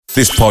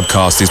This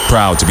podcast is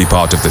proud to be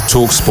part of the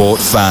TalkSport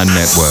Fan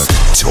Network.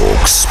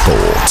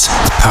 TalkSport.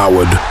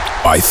 Powered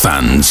by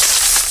fans.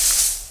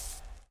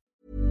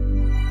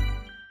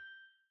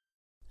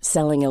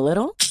 Selling a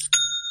little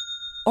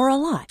or a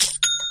lot?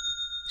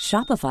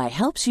 Shopify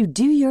helps you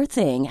do your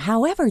thing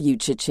however you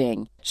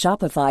cha-ching.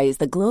 Shopify is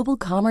the global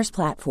commerce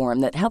platform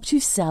that helps you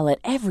sell at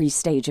every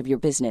stage of your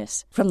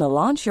business. From the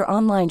launch your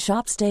online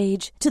shop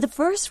stage to the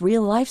first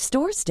real-life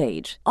store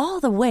stage,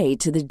 all the way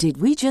to the did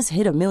we just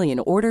hit a million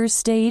orders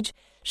stage.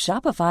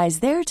 Shopify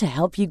is there to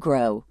help you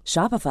grow.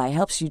 Shopify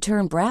helps you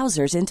turn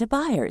browsers into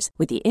buyers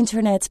with the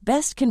internet's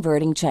best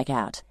converting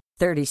checkout.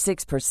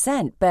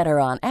 36% better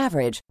on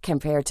average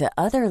compared to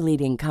other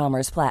leading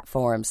commerce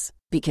platforms.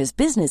 Because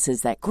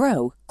businesses that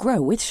grow,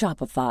 grow with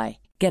Shopify.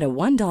 Get a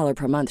 $1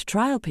 per month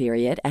trial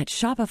period at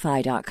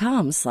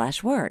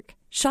shopify.com/work.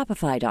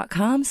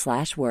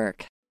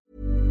 Shopify.com/work.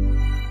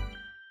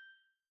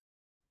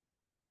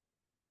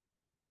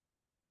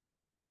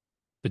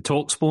 The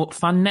TalkSport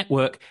Fan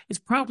Network is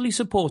proudly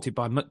supported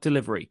by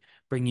McDelivery,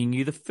 bringing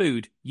you the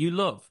food you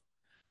love.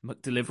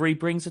 McDelivery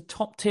brings a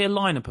top-tier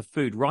lineup of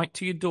food right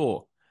to your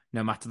door.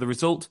 No matter the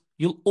result,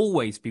 you'll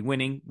always be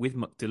winning with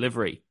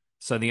McDelivery.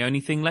 So the only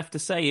thing left to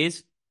say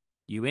is,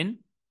 you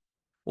in?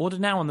 Order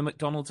now on the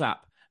McDonald's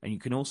app, and you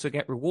can also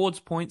get rewards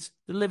points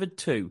delivered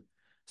too.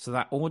 So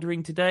that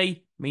ordering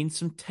today means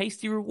some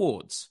tasty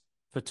rewards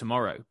for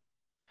tomorrow.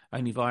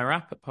 Only via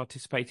app at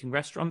participating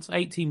restaurants.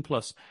 18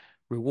 plus.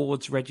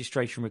 Rewards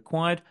registration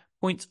required.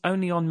 Points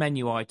only on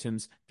menu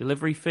items.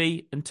 Delivery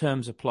fee and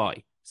terms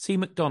apply. See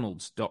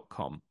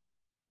mcdonalds.com.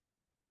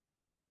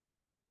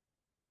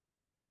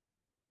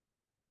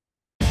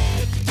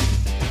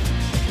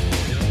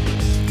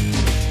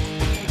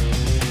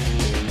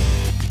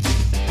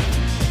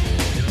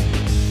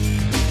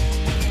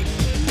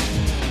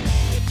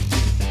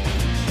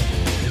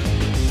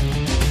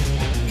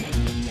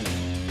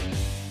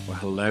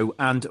 Hello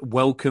and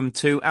welcome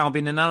to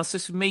Albion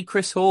Analysis with me,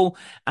 Chris Hall,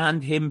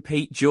 and him,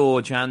 Pete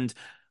George. And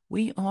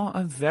we are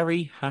a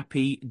very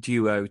happy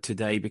duo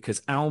today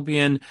because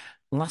Albion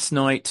last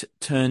night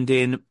turned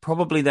in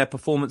probably their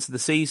performance of the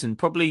season,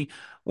 probably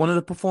one of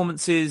the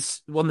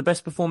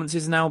best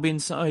performances an Albion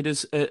side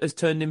has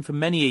turned in for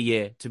many a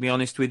year, to be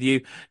honest with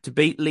you, to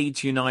beat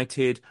Leeds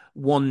United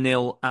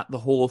 1-0 at the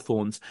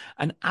Hawthorns,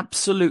 and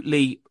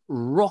absolutely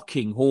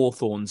rocking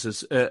Hawthorns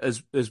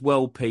as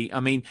well, Pete.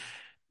 I mean,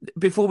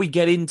 before we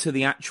get into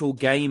the actual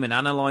game and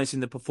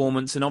analysing the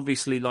performance, and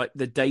obviously, like,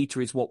 the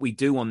data is what we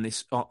do on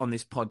this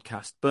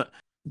podcast, but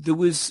there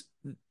was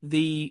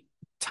the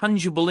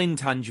tangible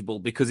intangible,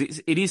 because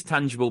it is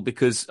tangible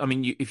because, I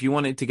mean, if you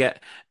wanted to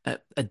get a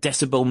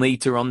decibel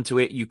meter onto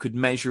it, you could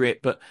measure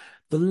it, but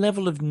the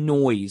level of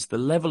noise, the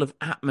level of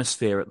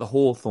atmosphere at the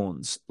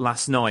Hawthorns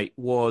last night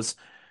was,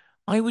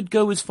 I would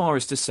go as far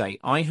as to say,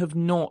 I have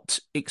not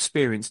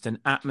experienced an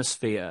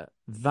atmosphere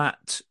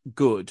that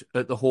good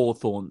at the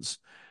Hawthorns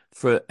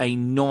for a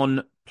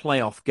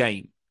non-playoff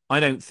game. I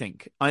don't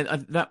think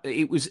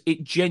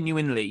it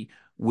genuinely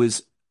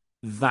was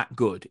that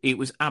good. It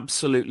was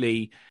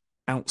absolutely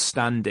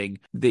outstanding.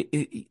 The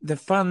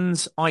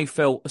fans, I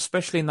felt,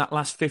 especially in that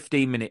last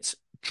 15 minutes,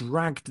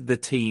 dragged the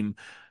team,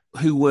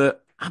 who were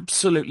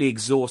absolutely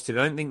exhausted.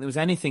 I don't think there was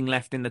anything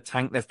left in the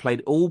tank. They've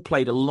played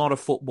a lot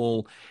of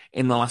football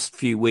in the last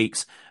few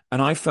weeks,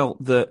 and I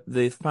felt that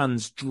the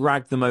fans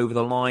dragged them over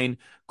the line.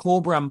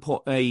 Corberan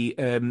put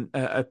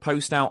a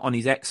post out on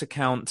his X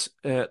account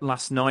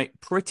last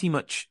night, pretty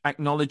much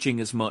acknowledging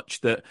as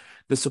much, that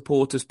the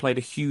supporters played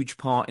a huge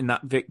part in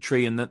that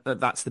victory, and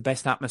that's the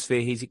best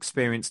atmosphere he's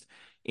experienced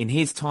in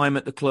his time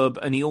at the club.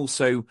 And he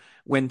also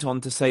went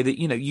on to say that,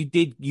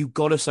 you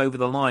got us over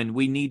the line.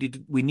 We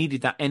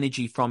needed that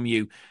energy from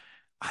you.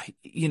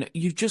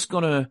 You've just got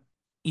to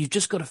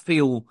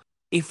feel,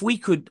 if we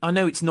could, I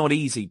know it's not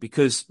easy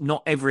because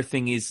not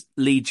everything is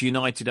Leeds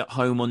United at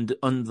home under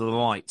the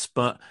lights,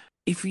 but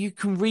if you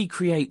can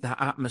recreate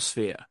that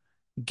atmosphere,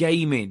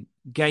 game in,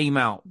 game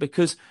out,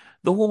 because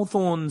the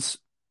Hawthorns,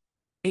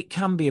 it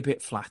can be a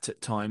bit flat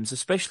at times,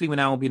 especially when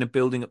Albion are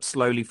building up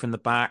slowly from the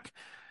back.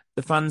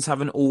 The fans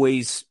haven't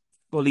always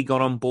fully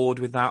got on board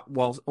with that,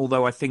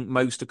 although I think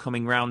most are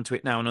coming round to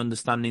it now and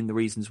understanding the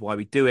reasons why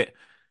we do it.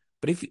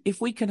 But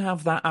if we can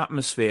have that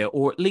atmosphere,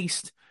 or at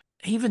least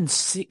even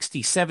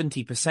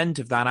 60-70%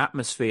 of that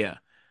atmosphere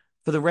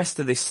for the rest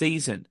of this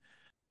season,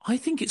 I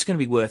think it's going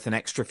to be worth an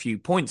extra few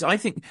points. I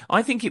think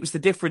it was the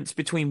difference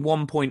between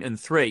 1 point and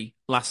 3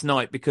 last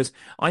night, because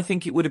I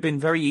think it would have been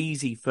very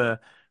easy for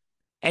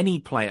any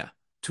player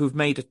to have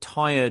made a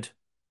tired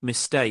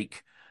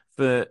mistake,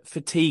 for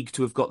fatigue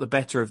to have got the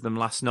better of them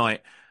last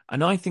night.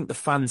 And I think the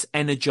fans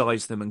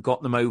energised them and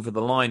got them over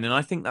the line. And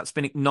I think that's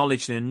been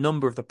acknowledged in a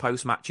number of the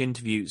post-match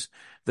interviews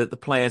that the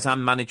players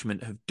and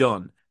management have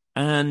done.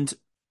 And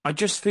I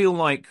just feel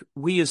like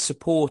we as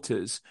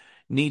supporters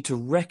need to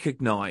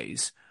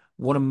recognise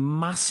what a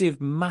massive,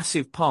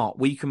 massive part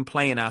we can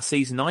play in our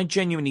season. I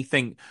genuinely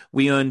think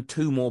we earned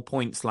 2 more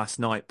points last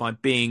night by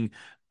being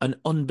an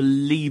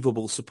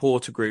unbelievable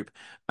supporter group.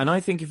 And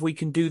I think if we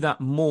can do that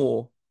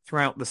more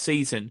throughout the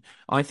season,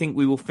 I think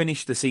we will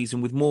finish the season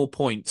with more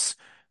points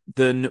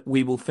than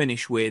we will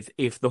finish with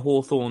if the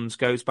Hawthorns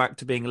goes back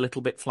to being a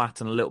little bit flat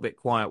and a little bit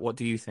quiet. What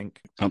do you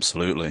think?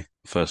 Absolutely.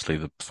 Firstly,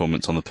 the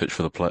performance on the pitch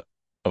for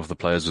the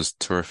players was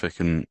terrific,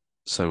 and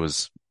so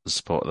was the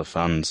support of the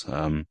fans,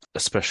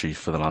 especially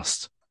for the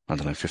last, I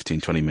don't know,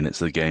 15, 20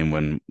 minutes of the game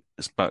when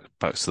it's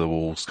backs to the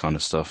walls kind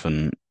of stuff,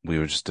 and we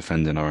were just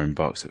defending our own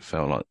box. It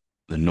felt like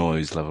the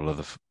noise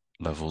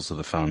levels of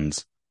the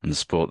fans and the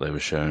support they were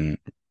showing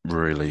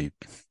really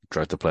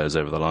dragged the players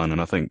over the line. And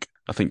I think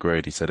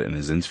Grady said it in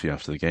his interview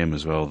after the game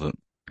as well, that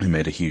it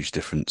made a huge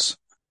difference,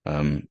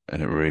 and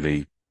it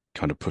really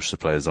kind of pushed the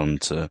players on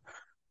to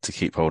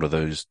keep hold of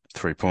those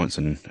 3 points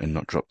and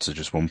not drop to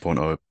just 1 point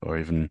or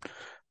even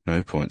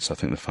no points. I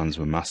think the fans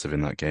were massive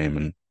in that game,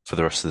 and for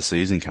the rest of the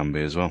season can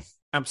be as well.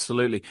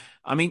 Absolutely.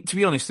 I mean, to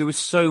be honest, there was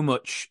so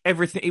much,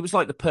 everything. It was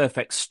like the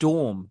perfect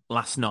storm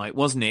last night,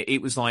 wasn't it?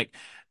 It was like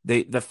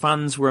the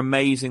fans were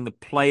amazing, the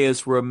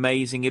players were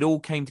amazing. It all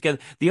came together.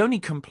 The only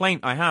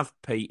complaint I have,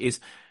 Pete, is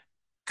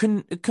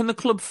can the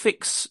club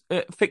fix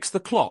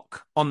the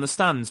clock on the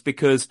stands,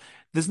 because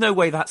there's no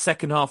way that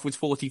second half was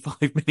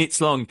 45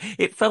 minutes long.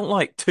 It felt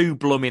like 2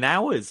 blooming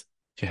hours.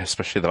 Yeah,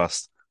 especially the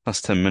last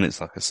 10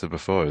 minutes, like I said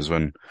before, is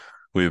when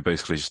we were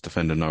basically just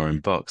defending our own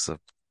box. I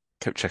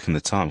kept checking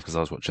the time because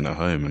I was watching at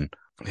home, and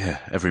yeah,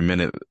 every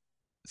minute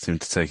seemed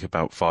to take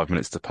about 5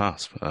 minutes to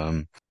pass.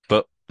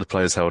 But the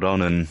players held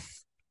on, and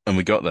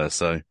we got there.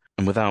 So,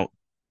 and without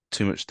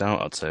too much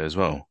doubt, I'd say as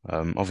well.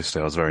 Obviously,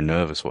 I was very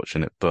nervous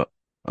watching it, but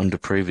under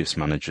previous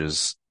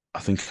managers, I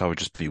think I would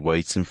just be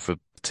waiting for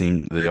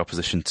the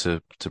opposition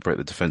to break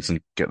the defence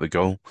and get the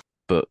goal.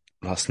 But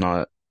last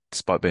night,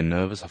 despite being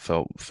nervous, I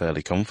felt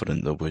fairly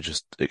confident that we're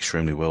just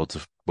extremely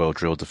well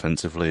drilled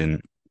defensively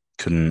and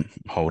couldn't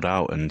hold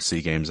out and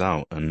see games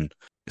out. And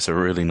it's a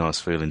really nice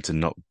feeling to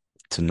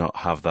not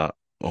have that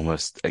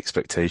almost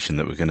expectation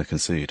that we're going to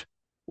concede.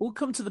 We'll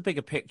come to the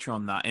bigger picture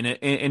on that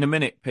in a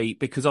minute, Pete,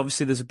 because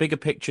obviously there's a bigger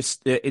picture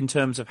in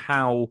terms of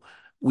how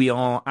we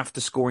are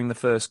after scoring the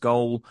first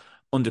goal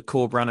under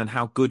Corberán and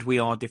how good we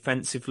are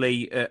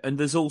defensively. And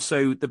there's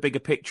also the bigger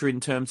picture in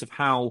terms of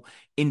how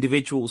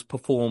individuals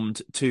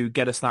performed to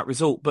get us that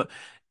result. But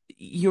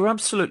you're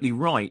absolutely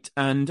right.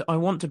 And I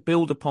want to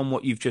build upon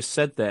what you've just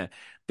said there,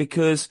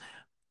 because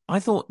I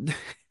thought,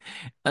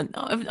 and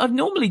I've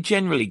normally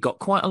generally got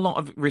quite a lot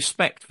of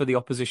respect for the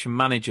opposition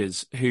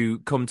managers who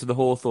come to the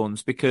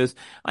Hawthorns, because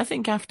I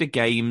think after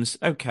games,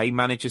 okay,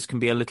 managers can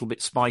be a little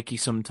bit spiky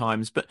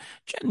sometimes, but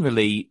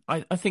generally,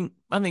 I think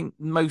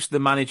most of the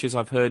managers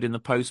I've heard in the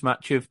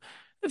post-match have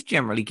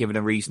generally given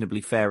a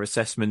reasonably fair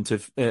assessment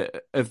of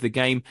the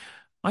game.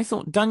 I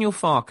thought Daniel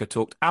Farke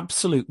talked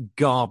absolute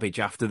garbage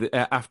after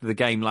the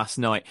game last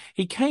night.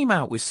 He came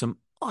out with some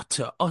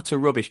utter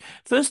rubbish.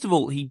 First of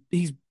all,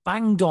 he's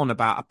banged on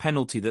about a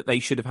penalty that they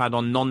should have had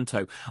on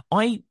Nonto.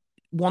 I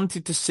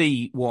wanted to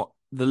see what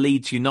the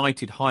Leeds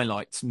United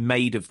highlights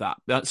made of that.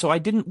 So I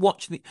didn't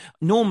watch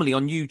normally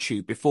on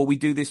YouTube before we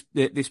do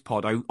this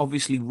pod. I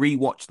obviously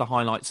rewatch the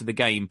highlights of the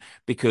game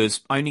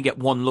because I only get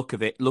one look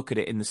at it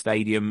in the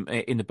stadium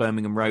in the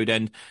Birmingham Road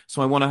end.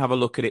 So I want to have a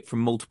look at it from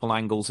multiple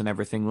angles and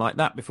everything like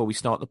that before we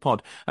start the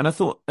pod. And I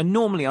thought, and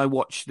normally I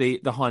watch the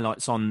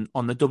highlights on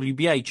the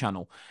WBA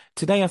channel.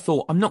 Today I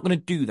thought I'm not going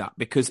to do that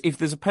because if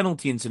there's a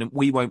penalty incident,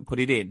 we won't put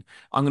it in.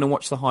 I'm going to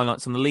watch the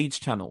highlights on the Leeds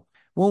channel.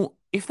 Well,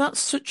 if that's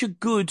such a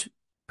good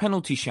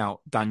penalty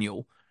shout,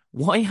 Daniel,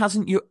 why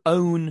hasn't your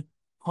own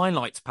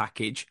highlights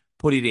package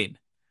put it in?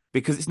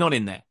 Because it's not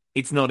in there.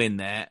 It's not in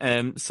there.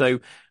 So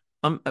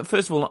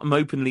first of all, I'm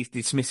openly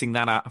dismissing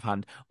that out of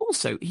hand.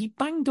 Also, he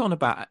banged on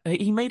about,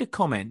 he made a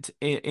comment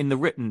in the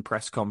written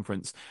press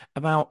conference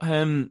about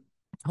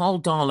Carl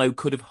Darlow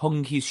could have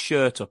hung his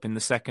shirt up in the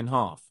second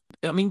half.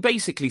 I mean,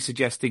 basically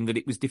suggesting that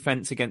it was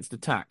defence against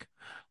attack.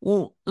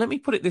 Well, let me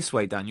put it this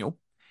way, Daniel.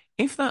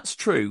 If that's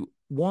true,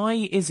 why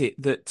is it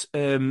that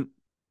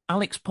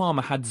Alex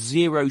Palmer had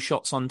 0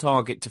 shots on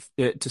target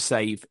to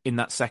save in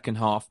that second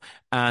half,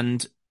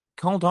 and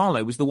Carl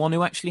Darlow was the one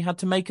who actually had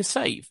to make a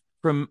save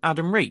from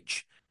Adam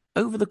Reach?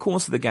 Over the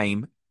course of the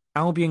game,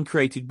 Albion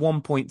created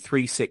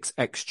 1.36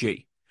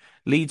 XG.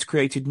 Leeds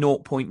created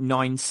 0.96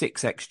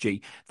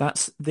 XG.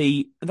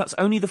 That's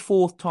only the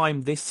 4th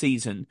time this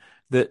season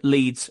that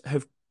Leeds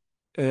have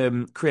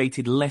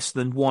created less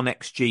than 1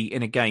 XG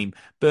in a game.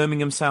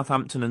 Birmingham,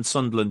 Southampton and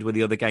Sunderland were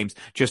the other games.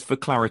 Just for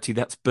clarity,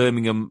 that's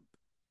Birmingham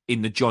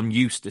in the John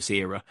Eustace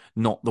era,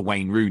 not the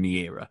Wayne Rooney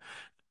era.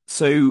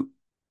 So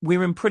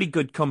we're in pretty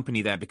good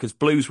company there because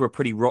Blues were a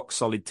pretty rock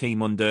solid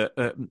team under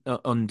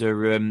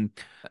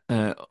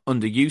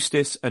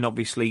Eustace, and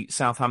obviously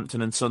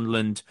Southampton and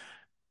Sunderland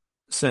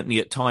certainly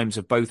at times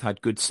have both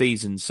had good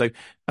seasons. So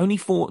only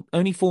four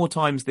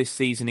times this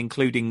season,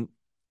 including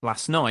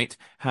last night,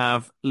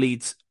 have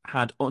Leeds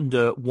had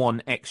under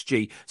 1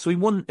 XG. So we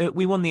won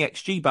the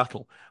XG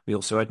battle. We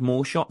also had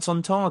more shots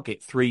on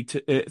target,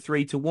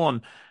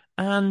 3-1.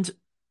 And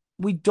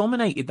we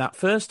dominated that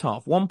first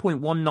half.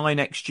 1.19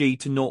 XG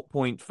to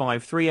 0.53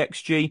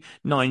 XG,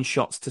 9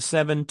 shots to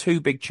 7, 2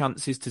 big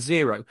chances to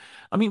 0.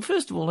 I mean,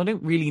 first of all, I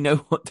don't really know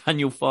what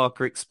Daniel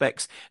Farke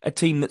expects a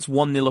team that's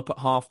 1-0 up at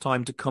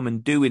half-time to come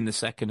and do in the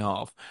second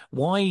half.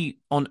 Why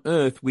on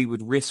earth we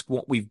would risk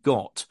what we've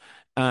got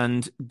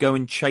and go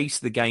and chase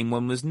the game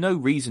when there's no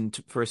reason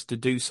for us to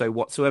do so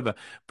whatsoever.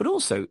 But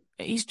also,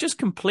 he's just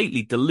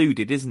completely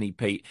deluded, isn't he,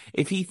 Pete?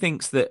 If he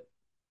thinks that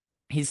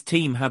his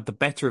team had the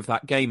better of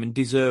that game and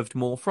deserved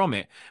more from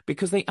it,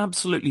 because they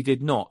absolutely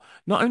did not.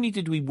 Not only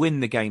did we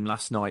win the game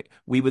last night,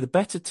 we were the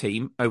better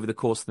team over the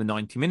course of the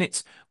 90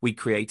 minutes. We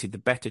created the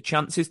better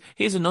chances.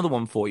 Here's another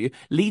one for you.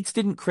 Leeds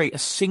didn't create a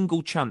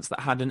single chance that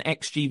had an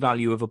XG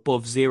value of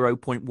above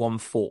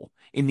 0.14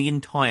 in the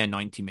entire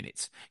 90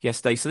 minutes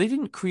yesterday. So they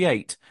didn't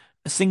create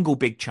a single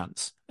big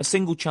chance, a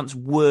single chance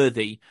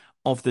worthy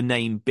of the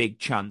name big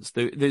chance.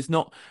 There's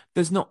not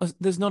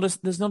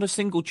a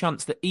single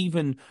chance that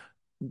even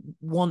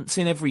once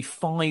in every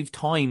 5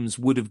 times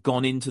would have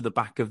gone into the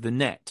back of the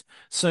net.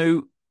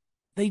 So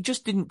they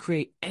just didn't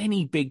create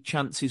any big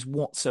chances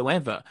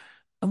whatsoever.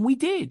 And we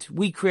did.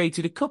 We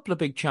created a couple of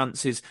big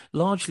chances,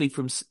 largely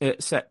from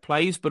set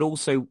plays, but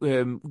also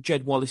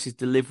Jed Wallace's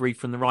delivery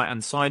from the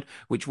right-hand side,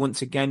 which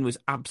once again was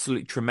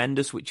absolutely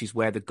tremendous, which is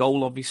where the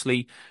goal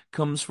obviously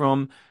comes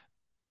from.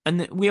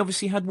 And we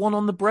obviously had one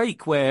on the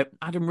break where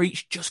Adam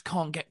Reach just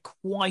can't get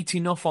quite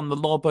enough on the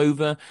lob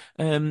over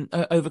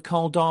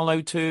Carl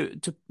Darlow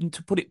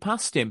to put it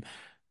past him.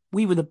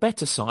 We were the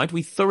better side.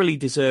 We thoroughly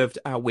deserved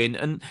our win.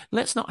 And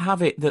let's not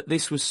have it that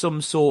this was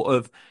some sort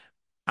of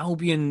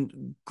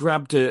Albion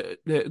grabbed a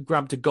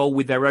goal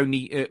with their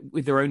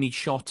only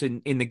shot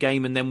in the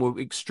game and then were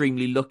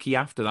extremely lucky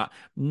after that.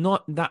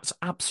 That's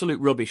absolute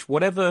rubbish.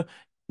 Whatever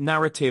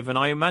narrative, and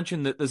I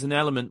imagine that there's an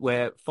element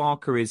where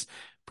Farke is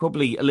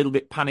probably a little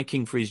bit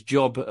panicking for his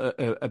job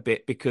a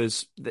bit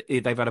because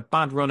they've had a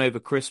bad run over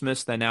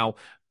Christmas. They're now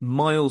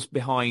miles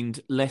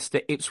behind Leicester,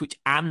 Ipswich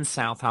and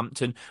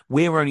Southampton.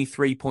 We're only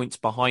 3 points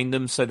behind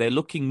them, so they're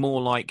looking more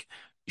like,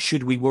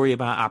 should we worry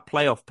about our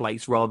playoff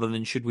place rather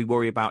than should we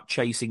worry about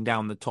chasing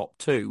down the top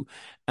 2?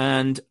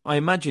 And I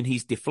imagine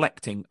he's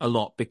deflecting a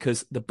lot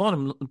because the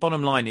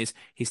bottom line is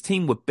his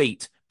team were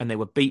beat and they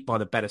were beat by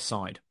the better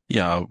side.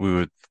 Yeah, we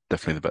were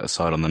definitely the better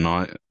side on the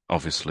night.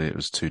 Obviously, it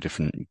was two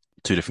different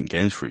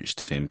games for each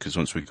team because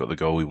once we got the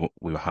goal,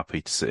 we were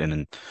happy to sit in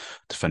and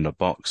defend our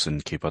box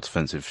and keep our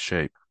defensive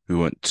shape. We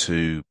weren't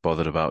too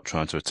bothered about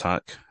trying to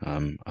attack.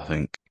 I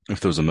think if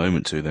there was a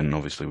moment to, then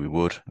obviously we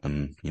would.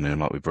 And,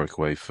 like we broke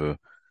away for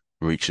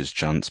Reach's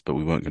chance, but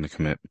we weren't going to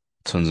commit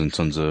tons and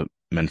tons of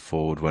men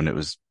forward when it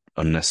was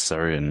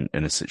unnecessary and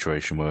in a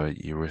situation where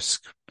you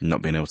risk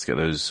not being able to get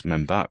those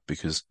men back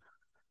because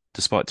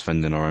despite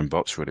defending our own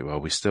box really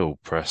well, we still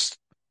pressed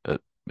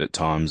at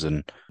times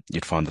and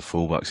you'd find the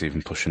fullbacks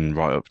even pushing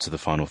right up to the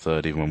final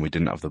third even when we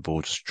didn't have the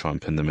ball just to try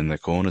and pin them in their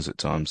corners at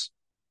times.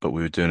 But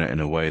we were doing it in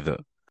a way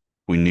that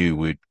we knew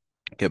we'd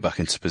get back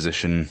into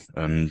position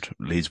and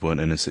Leeds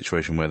weren't in a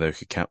situation where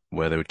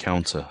they would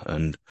counter.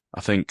 And I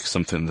think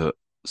something that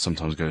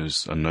sometimes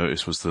goes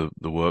unnoticed was the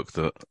work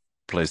that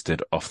players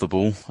did off the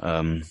ball.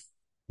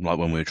 Like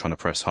when we were trying to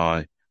press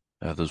high,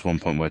 there was one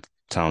point where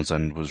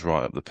Townsend was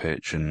right up the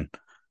pitch and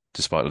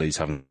despite Leeds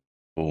having the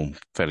ball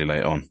fairly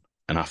late on,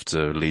 and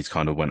after Leeds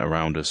kind of went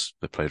around us,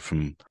 they played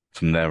from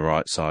their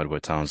right side where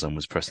Townsend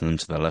was pressing them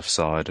to their left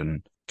side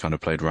and kind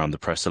of played around the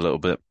press a little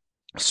bit.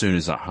 As soon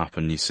as that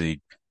happened, you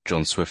see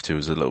John Swift, who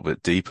was a little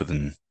bit deeper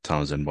than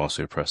Townsend whilst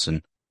we were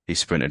pressing. He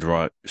sprinted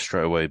right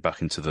straight away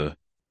back into the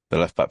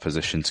left back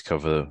position to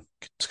cover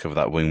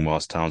that wing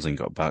whilst Townsend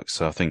got back.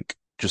 So I think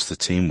just the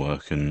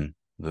teamwork and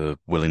the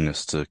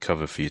willingness to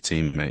cover for your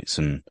teammates,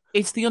 and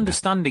it's the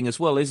understanding as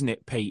well, isn't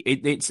it, Pete?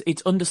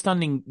 It's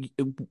understanding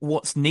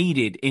what's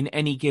needed in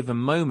any given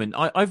moment.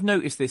 I've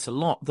noticed this a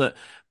lot that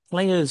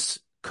players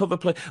cover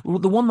play. Well,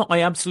 the one that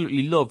I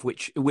absolutely love,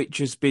 which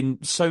has been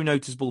so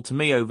noticeable to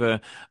me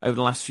over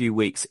the last few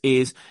weeks,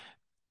 is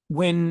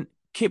when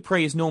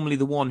Kipre is normally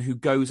the one who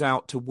goes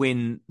out to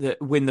win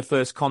the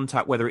first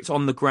contact, whether it's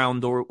on the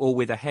ground or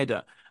with a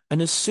header. And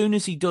as soon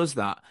as he does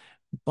that,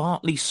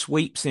 Bartley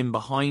sweeps in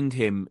behind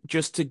him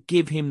just to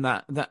give him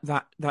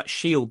that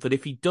shield that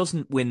if he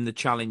doesn't win the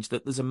challenge,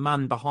 that there's a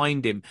man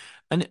behind him.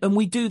 And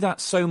we do that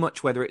so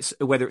much, whether it's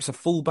a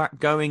fullback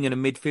going and a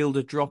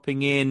midfielder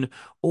dropping in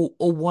or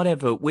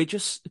whatever.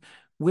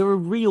 We're a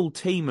real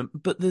team,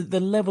 but the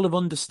level of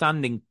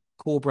understanding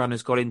Corberan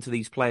has got into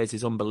these players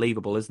is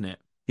unbelievable, isn't it?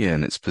 Yeah,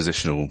 and it's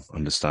positional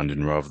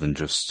understanding rather than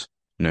just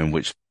knowing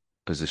which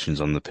positions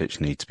on the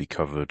pitch need to be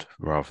covered,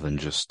 rather than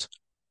just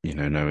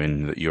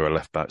knowing that you're a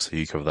left back, so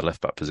you cover the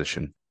left back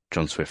position.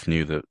 John Swift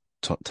knew that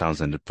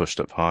Townsend had pushed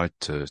up high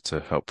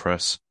to help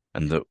press,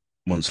 and that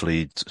once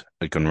Leeds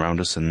had gone round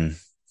us and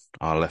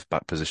our left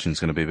back position is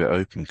going to be a bit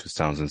open because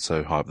Townsend's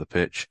so high up the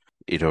pitch.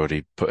 He'd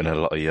already put in a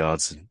lot of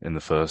yards in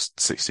the first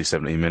 60,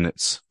 70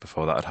 minutes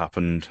before that had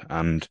happened.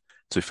 And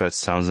to be fair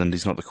to Townsend,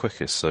 he's not the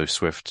quickest. So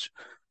Swift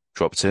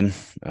dropped in,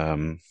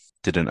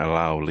 didn't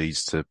allow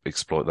Leeds to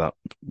exploit that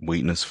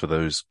weakness for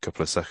those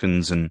couple of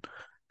seconds, and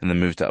and then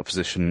moved out of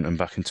position and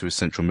back into his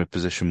central mid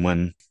position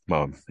when,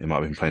 well, he might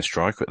have been playing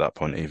striker at that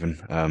point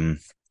even,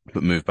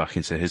 but moved back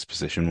into his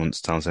position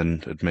once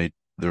Townsend had made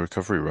the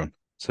recovery run.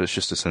 So it's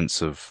just a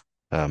sense of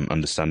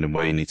understanding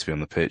where you need to be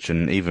on the pitch,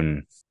 and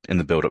even in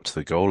the build up to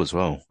the goal as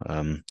well.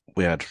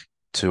 We had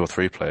 2 or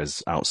 3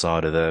 players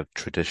outside of their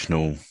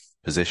traditional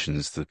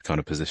positions, the kind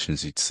of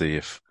positions you'd see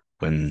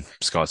when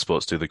Sky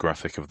Sports do the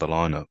graphic of the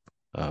lineup.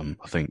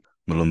 I think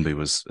Malumbi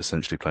was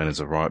essentially playing as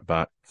a right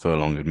back.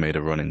 Furlong had made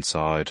a run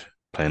inside,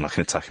 playing like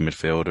an attacking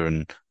midfielder,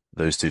 and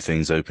those 2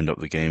 things opened up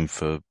the game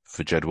for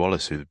Jed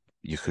Wallace, who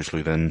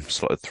Yukuşlu then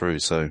slotted through.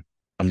 So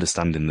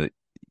understanding that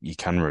you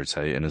can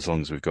rotate, and as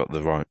long as we've got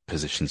the right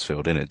positions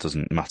filled in, it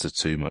doesn't matter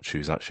too much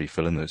who's actually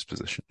filling those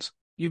positions.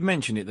 You've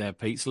mentioned it there,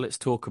 Pete, so let's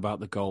talk about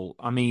the goal.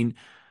 I mean,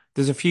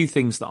 there's a few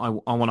things that I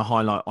want to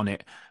highlight on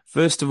it.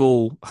 First of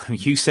all,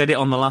 you said it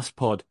on the last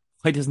pod.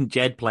 Why doesn't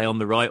Jed play on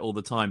the right all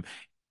the time?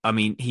 I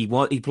mean, he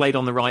played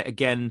on the right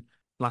again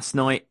last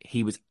night.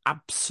 He was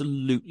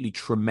absolutely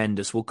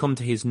tremendous. We'll come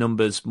to his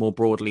numbers more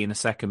broadly in a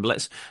second, but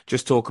let's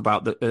just talk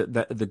about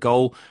the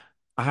goal.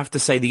 I have to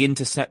say the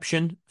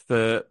interception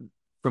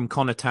from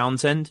Connor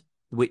Townsend,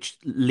 which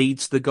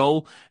leads the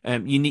goal.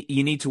 You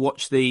need to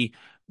watch the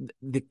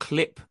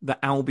clip that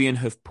Albion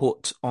have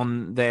put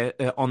on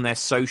their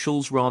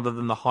socials rather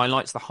than the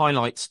highlights. The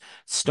highlights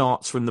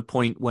starts from the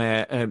point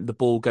where the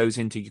ball goes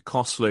into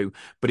Yukuşlu.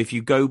 But if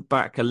you go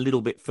back a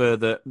little bit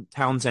further,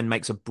 Townsend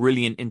makes a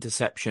brilliant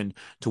interception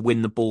to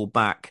win the ball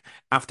back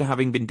after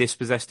having been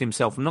dispossessed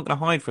himself. I'm not going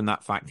to hide from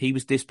that fact. He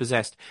was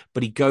dispossessed,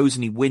 but he goes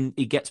and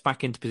he gets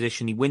back into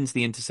position. He wins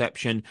the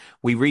interception.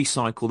 We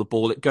recycle the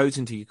ball. It goes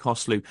into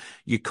Yukuşlu.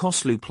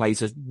 Yukuşlu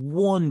plays a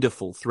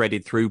wonderful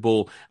threaded through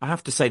ball. I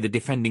have to say the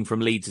defending from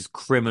Leeds is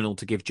criminal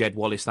to give Jed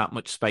Wallace that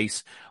much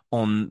space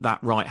on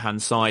that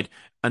right-hand side.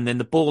 And then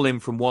the ball in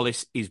from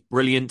Wallace is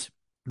brilliant.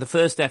 The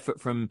first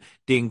effort from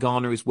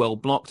Diangana is well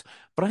blocked.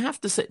 But I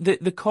have to say,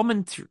 the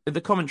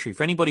commentary,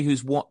 for anybody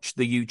who's watched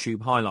the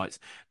YouTube highlights,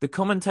 the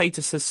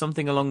commentator says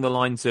something along the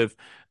lines of,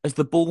 as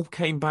the ball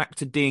came back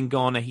to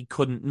Diangana, he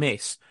couldn't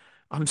miss.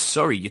 I'm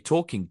sorry, you're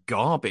talking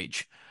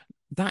garbage.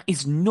 That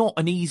is not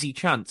an easy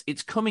chance.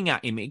 It's coming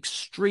at him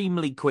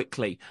extremely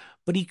quickly,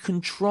 but he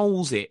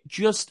controls it.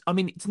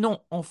 It's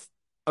not off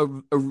a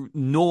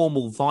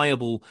normal,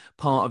 viable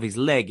part of his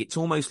leg. It's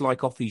almost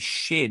like off his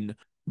shin,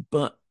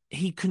 but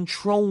he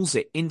controls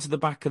it into the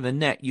back of the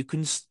net. You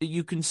can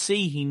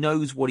see he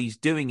knows what he's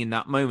doing in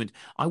that moment.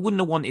 I wouldn't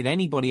have wanted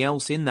anybody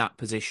else in that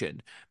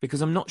position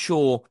because I'm not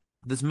sure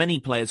there's many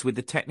players with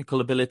the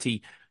technical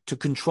ability to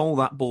control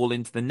that ball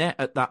into the net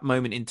at that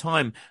moment in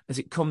time as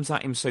it comes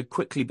at him so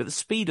quickly. But the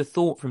speed of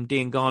thought from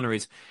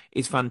Diangana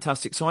is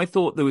fantastic. So I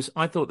thought there was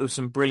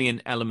some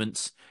brilliant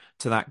elements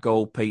to that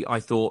goal, Pete. I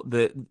thought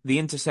the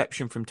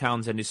interception from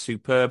Townsend is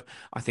superb.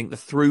 I think the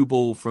through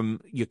ball from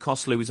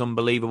Yukuşlu is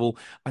unbelievable.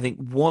 I think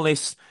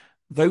Wallace,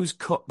 those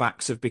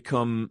cutbacks have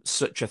become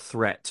such a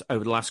threat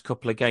over the last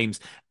couple of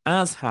games,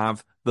 as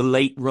have the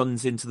late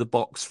runs into the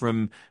box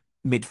from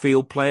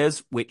midfield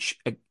players, which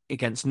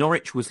against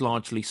Norwich was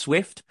largely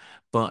swift,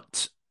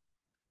 but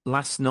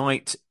last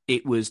night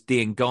it was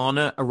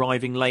Diangana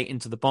arriving late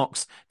into the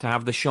box to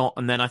have the shot,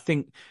 and then I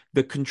think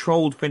the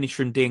controlled finish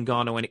from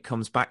Diangana when it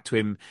comes back to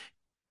him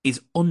is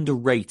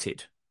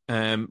underrated,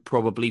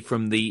 probably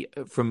from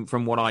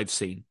what I've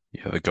seen.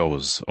 Yeah, the goal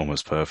was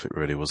almost perfect,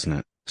 really, wasn't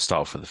it?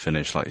 Start for the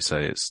finish, like you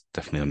say, it's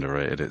definitely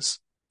underrated. It's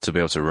to be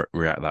able to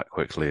react that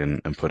quickly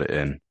and put it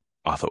in,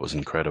 I thought was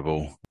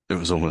incredible. It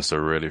was almost a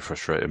really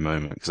frustrating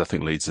moment because I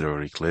think Leeds had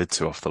already cleared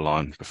 2 off the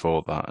line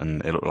before that,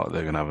 and it looked like they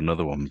were going to have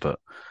another one. But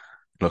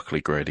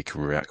luckily, Grady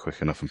could react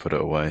quick enough and put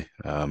it away.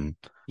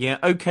 Yeah,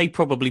 OK,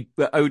 probably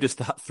owed us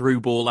that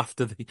through ball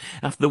after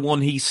the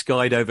one he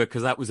skied over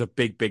because that was a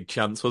big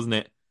chance, wasn't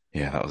it?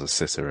 Yeah, that was a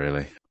sitter,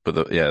 really. But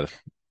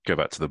go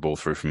back to the ball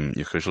through from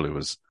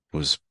Yukuşlu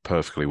was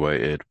perfectly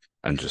weighted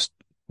and just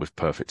with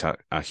perfect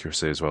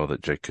accuracy as well,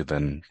 that Jake could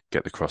then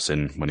get the cross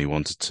in when he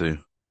wanted to.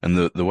 And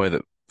the way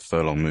that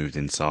Furlong moved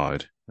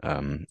inside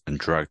and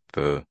dragged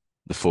the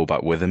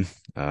fullback with him,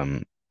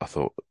 I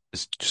thought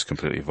is just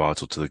completely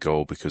vital to the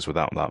goal, because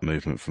without that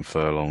movement from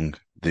Furlong,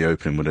 the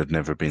opening would have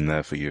never been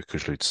there for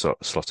Yukuşlu to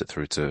slot it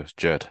through to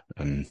Jed.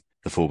 And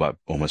the fullback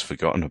almost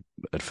forgotten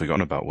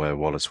about where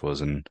Wallace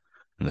was and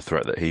the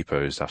threat that he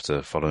posed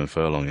after following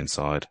Furlong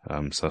inside.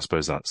 So I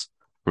suppose that's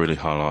really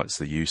highlights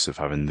the use of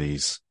having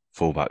these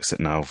fullbacks that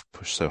now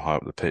push so high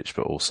up the pitch,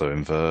 but also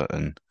invert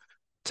and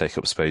take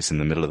up space in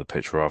the middle of the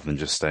pitch rather than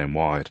just staying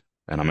wide.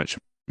 And I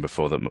mentioned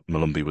before that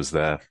Malumbi was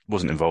there,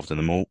 wasn't involved in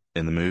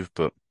the move,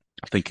 but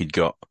I think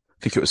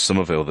it was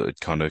Somerville that had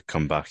kind of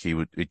come back.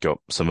 He'd got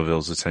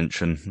Somerville's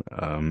attention,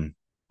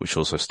 which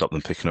also stopped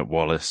them picking up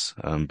Wallace.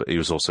 But he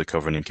was also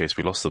covering in case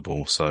we lost the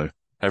ball. So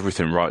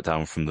everything right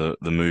down from the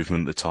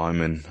movement, the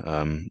timing,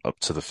 up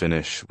to the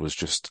finish was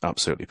just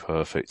absolutely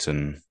perfect.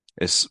 And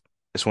it's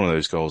one of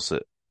those goals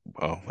that,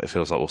 well, it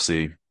feels like we'll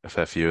see a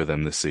fair few of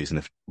them this season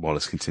if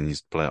Wallace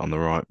continues to play it on the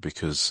right,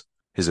 because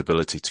his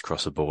ability to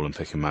cross a ball and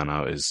pick a man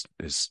out is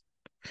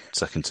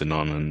second to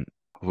none. And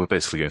we're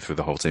basically going through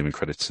the whole team and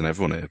crediting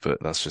everyone here,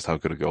 but that's just how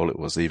good a goal it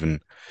was.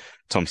 Even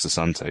Thomas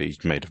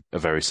Asante made a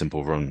very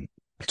simple run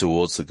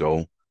towards the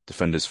goal.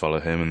 Defenders follow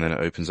him, and then it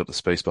opens up the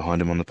space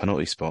behind him on the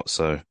penalty spot.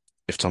 So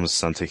if Thomas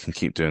Asante can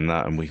keep doing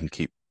that, and we can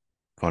keep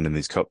finding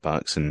these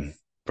cutbacks, and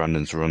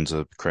Brandon's runs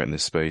are creating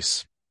this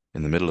space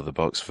in the middle of the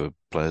box for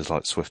players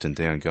like Swift and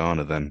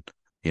Diangana, then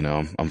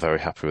I'm very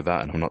happy with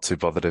that, and I'm not too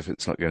bothered if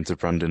it's not going to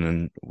Brandon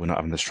and we're not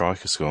having the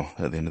striker score.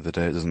 At the end of the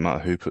day, it doesn't matter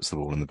who puts the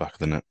ball in the back of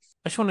the net.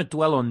 I just want to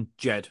dwell on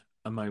Jed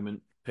a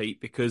moment, Pete,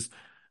 because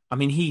I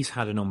mean he's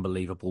had an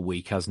unbelievable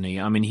week, hasn't he?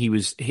 I mean he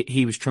was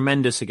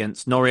tremendous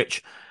against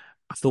Norwich.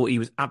 I thought he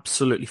was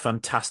absolutely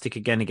fantastic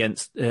again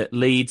against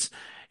Leeds.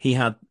 He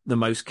had the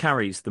most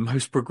carries, the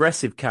most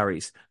progressive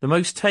carries, the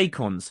most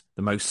take-ons,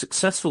 the most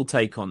successful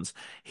take-ons.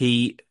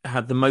 He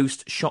had the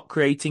most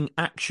shot-creating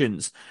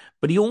actions,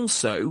 but he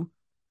also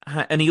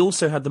had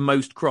the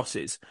most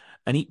crosses,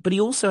 but he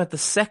also had the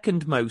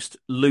second most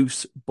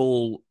loose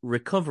ball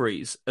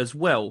recoveries as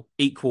well,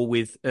 equal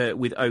with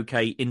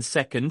OK in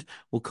second.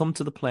 We'll come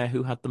to the player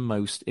who had the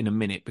most in a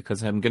minute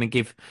because I'm going to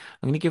give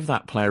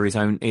that player his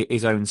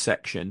own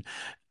section.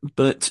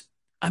 But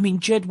I mean,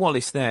 Jed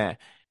Wallace there,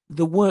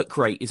 the work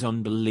rate is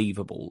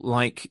unbelievable.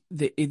 Like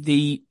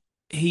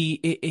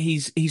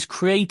he's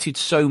created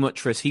so much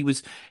for us. He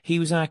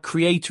was our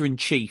creator in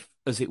chief,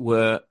 as it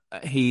were.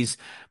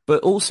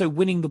 But also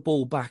winning the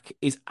ball back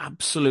is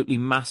absolutely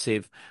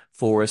massive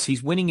for us.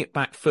 He's winning it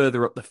back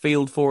further up the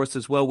field for us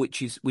as well,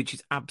 which is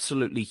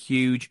absolutely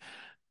huge.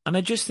 And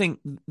I just think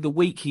the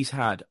week he's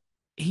had,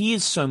 he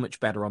is so much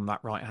better on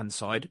that right hand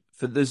side.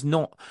 There's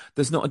not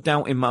a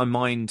doubt in my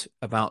mind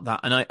about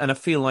that. And I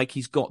feel like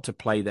he's got to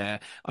play there.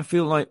 I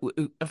feel like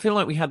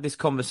we had this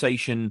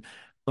conversation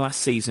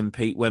last season,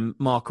 Pete, when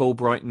Mark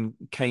Albrighton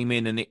came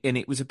in, and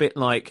it was a bit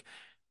like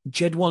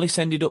Jed Wallace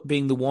ended up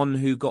being the one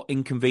who got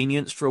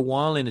inconvenienced for a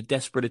while in a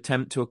desperate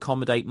attempt to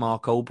accommodate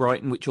Mark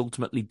Albrighton, which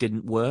ultimately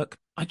didn't work.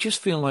 I just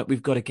feel like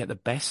we've got to get the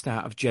best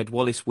out of Jed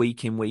Wallace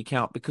week in, week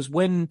out, because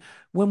when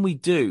we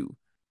do,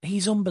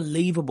 he's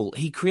unbelievable.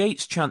 He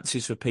creates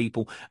chances for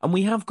people, and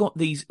we've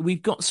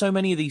got so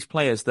many of these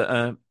players that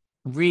are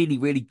really,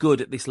 really good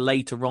at this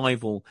late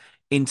arrival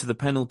into the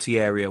penalty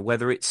area,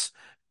 whether it's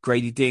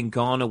Grady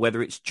Diangana,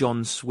 whether it's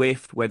John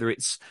Swift, whether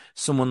it's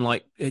someone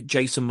like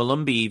Jason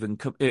Malumbi even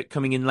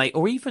coming in late,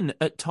 or even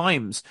at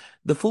times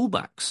the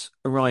fullbacks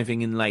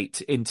arriving in late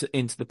into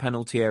the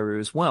penalty area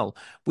as well.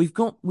 We've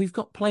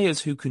got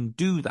players who can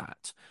do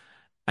that.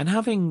 And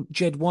having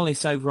Jed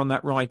Wallace over on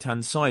that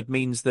right-hand side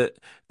means that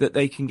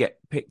they can get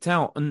picked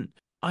out. And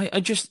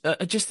I just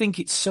think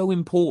it's so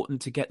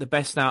important to get the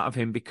best out of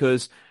him,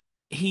 because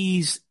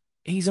he's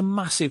a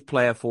massive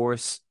player for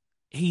us.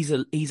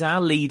 He's our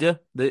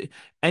leader.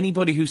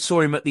 Anybody who saw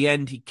him at the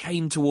end, he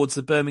came towards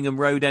the Birmingham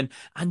Road end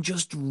and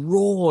just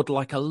roared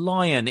like a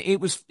lion.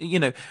 It was,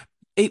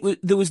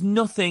 there was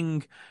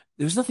nothing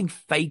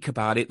fake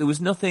about it. There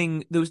was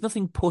nothing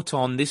put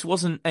on. This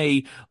wasn't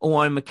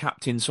I'm a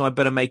captain, so I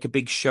better make a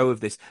big show of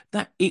this.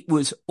 That it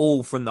was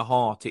all from the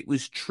heart. It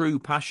was true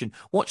passion.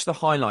 Watch the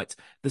highlights.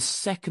 The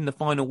second the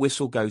final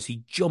whistle goes,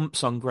 he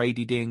jumps on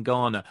Grady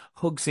Diangana,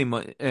 hugs him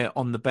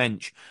on the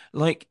bench.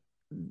 Like,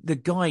 the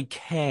guy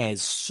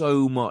cares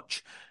so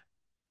much.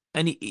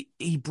 And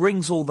he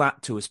brings all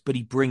that to us, but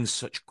he brings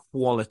such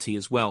quality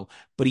as well.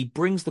 But he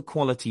brings the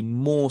quality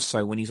more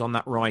so when he's on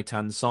that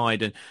right-hand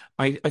side. And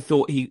I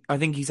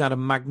think he's had a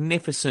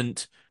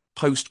magnificent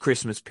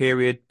post-Christmas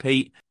period,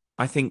 Pete.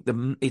 I think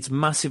it's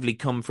massively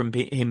come from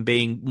him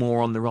being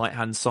more on the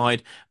right-hand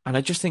side. And I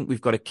just think we've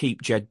got to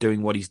keep Jed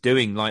doing what he's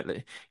doing. Like,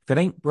 if it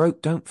ain't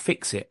broke, don't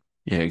fix it.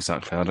 Yeah,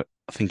 exactly. I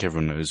think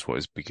everyone knows what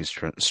his biggest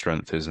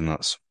strength is, and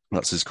that's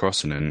his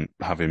crossing, and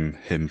having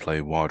him play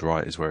wide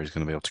right is where he's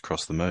going to be able to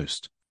cross the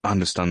most. I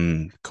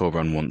understand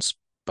Corberan wants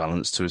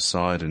balance to his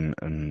side,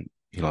 and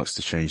he likes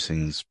to change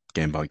things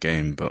game by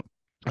game, but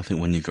I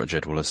think when you've got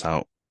Jed Wallace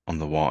out on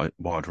the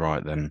wide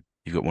right, then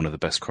you've got one of the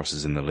best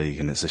crosses in the league,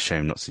 and it's a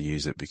shame not to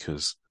use it,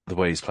 because the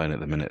way he's playing at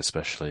the minute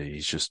especially,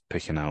 he's just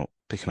picking out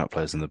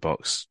players in the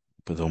box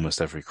with almost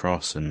every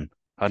cross. And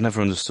I'd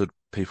never understood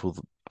people.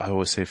 I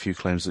always see a few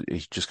claims that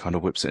he just kind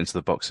of whips it into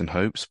the box in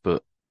hopes,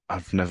 but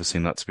I've never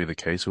seen that to be the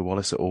case with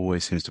Wallace. It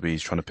always seems to be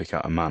he's trying to pick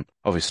out a man.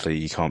 Obviously,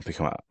 you can't pick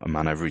out a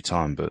man every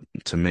time, but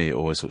to me, it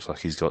always looks like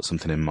he's got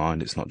something in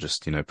mind. It's not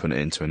just, putting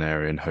it into an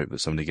area and hope that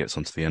somebody gets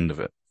onto the end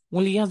of it.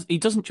 Well, he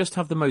doesn't just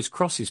have the most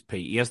crosses,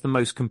 Pete. He has the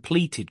most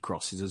completed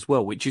crosses as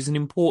well, which is an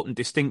important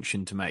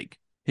distinction to make.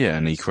 Yeah,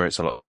 and he creates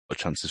a lot of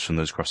chances from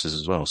those crosses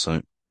as well.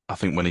 So I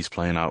think when he's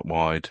playing out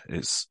wide,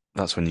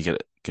 that's when you're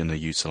going to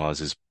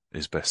utilise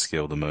his best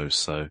skill the most.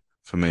 So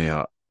for me,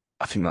 I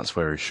think that's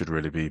where he should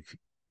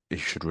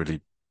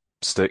really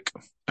stick,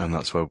 and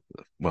that's where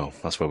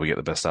we get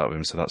the best out of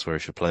him. So that's where he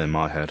should play in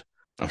my head.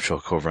 I'm sure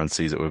Corberan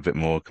sees it with a bit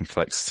more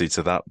complexity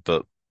to that,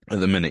 but at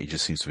the minute he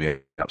just seems to be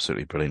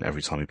absolutely brilliant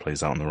every time he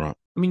plays out on the right.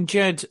 I mean,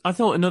 Jed, I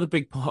thought another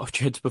big part of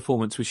Jed's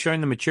performance was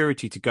showing the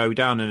maturity to go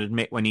down and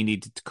admit when he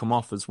needed to come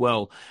off as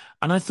well.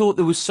 And I thought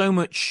there was so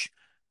much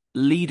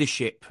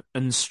leadership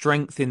and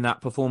strength in that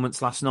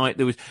performance last night.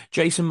 There was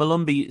Jason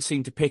Malumbi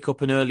seemed to pick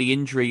up an early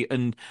injury,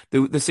 and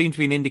there seemed to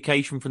be an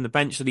indication from the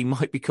bench that he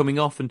might be coming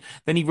off, and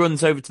then he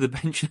runs over to the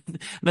bench and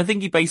I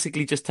think he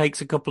basically just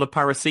takes a couple of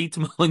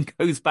paracetamol and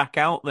goes back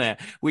out there,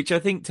 which I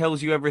think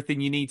tells you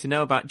everything you need to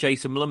know about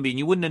Jason Malumbi, and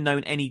you wouldn't have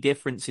known any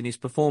difference in his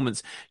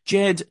performance.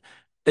 Jed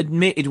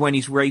admitted when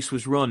his race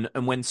was run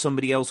and when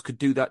somebody else could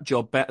do that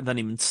job better than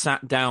him, and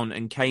sat down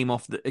and came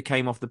off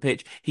the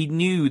pitch. He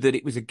knew that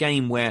it was a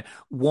game where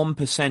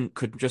 1%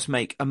 could just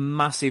make a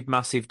massive,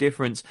 massive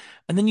difference.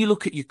 And then you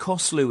look at your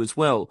Koslu as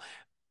well.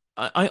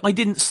 I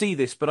didn't see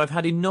this, but I've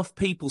had enough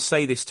people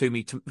say this to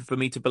me for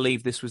me to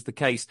believe this was the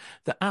case,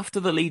 that after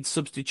the Leeds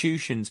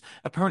substitutions,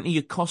 apparently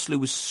Yokoslu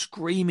was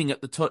screaming at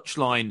the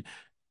touchline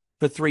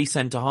for three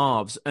centre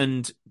halves,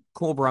 and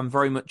Corberan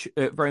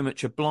very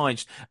much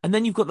obliged. And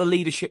then you've got the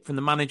leadership from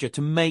the manager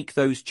to make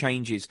those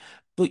changes,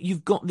 but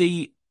you've got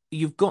the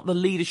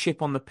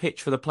leadership on the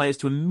pitch for the players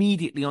to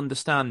immediately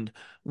understand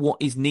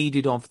what is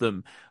needed of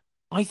them.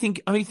 I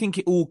think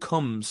it all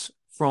comes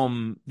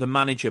from the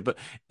manager, but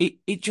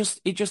it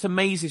just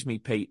amazes me,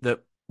 Pete,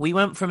 that we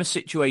went from a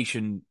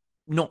situation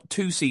not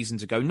 2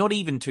 seasons ago, not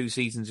even 2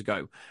 seasons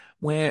ago,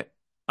 where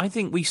I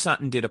think we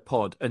sat and did a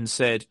pod and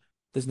said,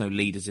 there's no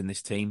leaders in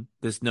this team.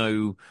 There's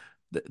no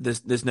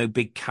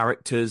big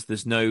characters.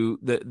 There's no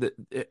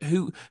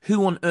who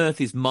on earth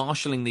is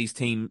marshalling this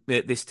team?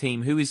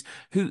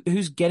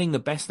 Who's getting the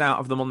best out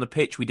of them on the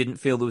pitch? We didn't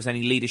feel there was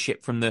any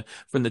leadership from the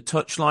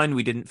touchline.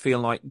 We didn't feel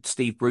like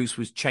Steve Bruce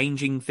was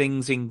changing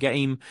things in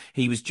game.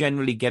 He was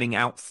generally getting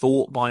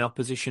out-thought by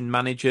opposition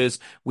managers.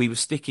 We were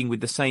sticking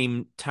with the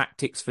same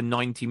tactics for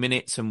 90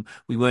 minutes, and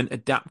we weren't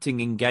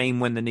adapting in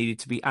game when there needed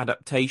to be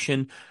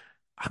adaptation.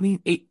 I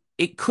mean,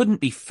 it couldn't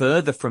be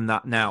further from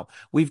that now.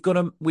 We've got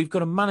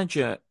a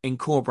manager in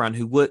Corberan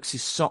who works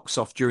his socks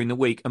off during the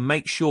week and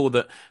makes sure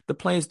that the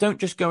players don't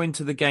just go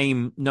into the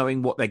game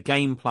knowing what their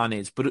game plan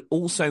is, but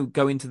also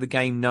go into the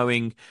game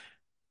knowing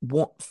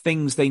what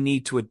things they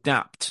need to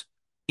adapt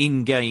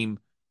in game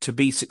to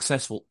be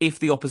successful. If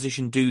the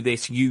opposition do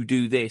this, you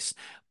do this,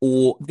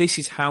 or this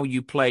is how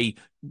you play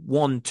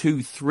 1,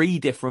 2, 3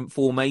 different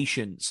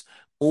formations,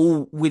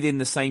 all within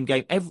the same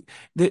game.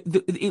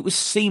 It was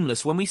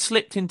seamless. When we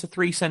slipped into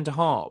three centre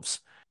halves,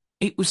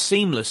 it was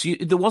seamless.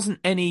 There wasn't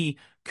any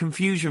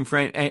confusion for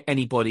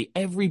anybody.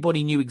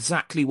 Everybody knew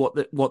exactly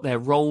what their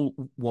role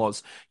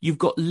was. You've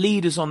got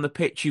leaders on the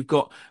pitch. You've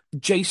got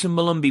Jason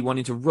Malumbi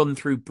wanting to run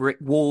through brick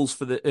walls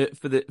for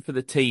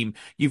the team.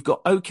 You've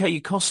got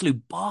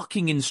Yokoslu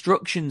barking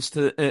instructions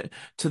to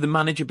the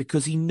manager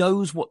because he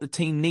knows what the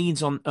team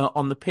needs on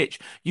the pitch.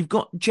 You've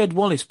got Jed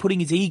Wallace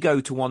putting his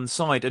ego to one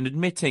side and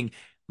admitting,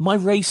 my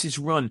race is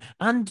run.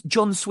 And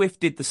John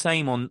Swift did the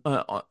same on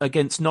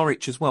against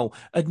Norwich as well,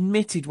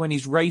 admitted when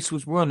his race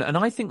was run. And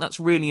I think that's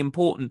really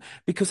important,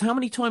 because how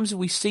many times have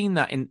we seen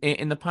that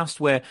in the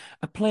past where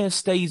a player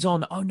stays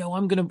on, oh no,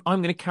 I'm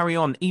gonna carry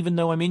on even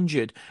though I'm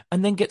injured,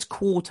 and then gets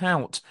caught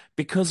out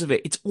because of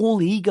it. It's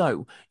all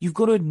ego. You've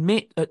got to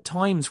admit at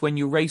times when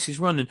your race is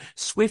run. And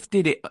Swift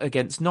did it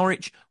against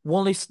Norwich.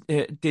 Wallace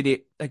did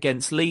it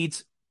against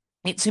Leeds.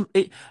 It's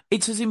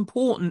as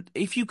important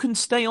if you can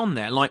stay on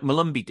there like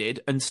Malumbi did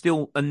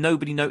and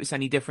nobody noticed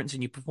any difference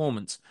in your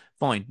performance.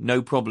 Fine,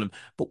 no problem.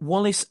 But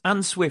Wallace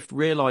and Swift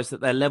realised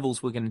that their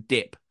levels were going to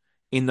dip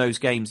in those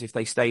games if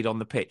they stayed on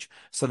the pitch,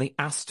 so they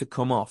asked to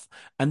come off,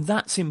 and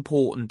that's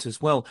important as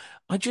well.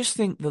 I just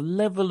think the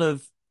level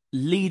of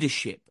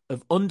leadership,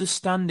 of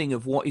understanding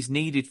of what is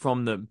needed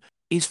from them,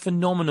 is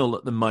phenomenal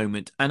at the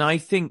moment, and I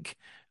think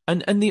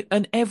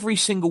and every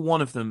single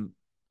one of them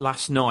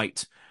last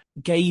night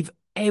gave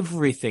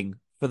everything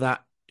for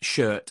that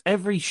shirt.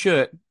 Every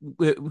shirt.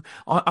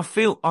 I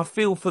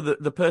feel for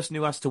the person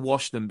who has to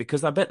wash them,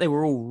 because I bet they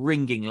were all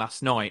ringing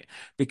last night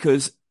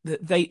because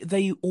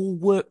they all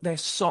worked their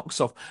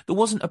socks off. There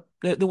wasn't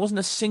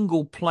a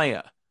single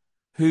player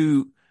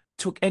who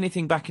took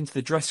anything back into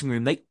the dressing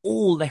room. They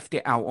all left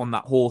it out on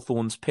that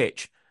Hawthorns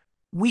pitch.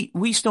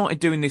 We started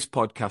doing this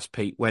podcast,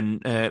 Pete, when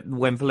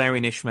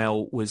Valérien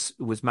Ismaël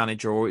was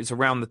manager, or it was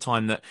around the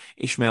time that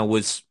Ismaël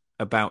was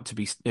about to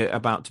be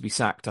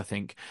sacked, I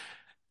think.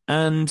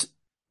 And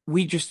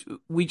we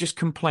just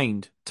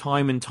complained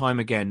time and time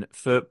again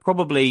for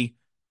probably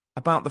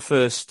about the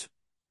first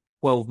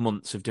 12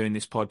 months of doing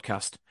this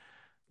podcast.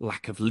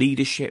 Lack of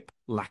leadership,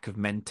 lack of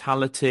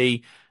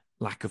mentality,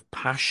 lack of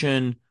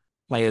passion,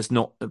 players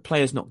not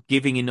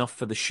giving enough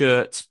for the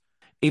shirts.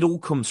 It all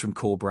comes from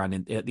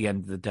Corberan at the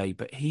end of the day,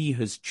 but he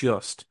has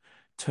just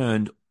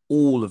turned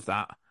all of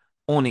that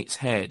on its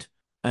head.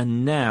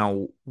 And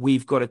now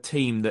we've got a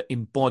team that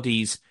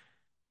embodies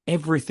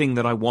everything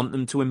that I want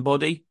them to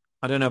embody.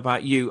 I don't know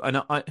about you.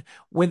 And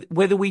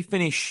whether we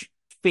finish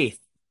 5th,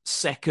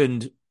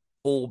 2nd,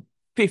 or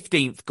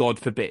 15th, God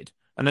forbid,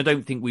 and I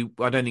don't think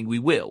we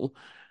will,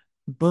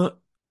 but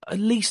at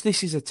least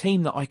this is a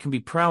team that I can be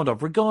proud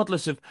of,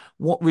 regardless of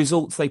what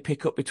results they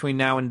pick up between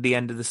now and the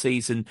end of the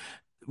season,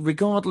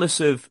 regardless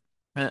of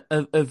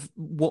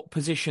what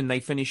position they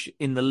finish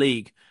in the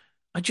league.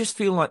 I just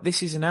feel like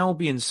this is an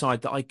Albion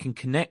side that I can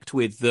connect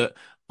with, that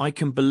I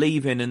can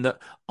believe in, and that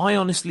I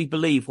honestly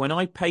believe when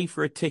I pay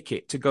for a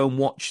ticket to go and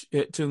watch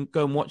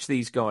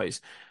these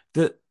guys,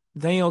 that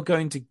they are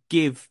going to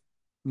give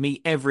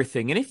me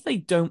everything. And if they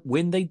don't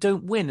win, they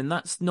don't win, and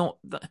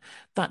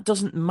that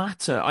doesn't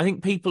matter. I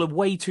think people are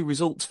way too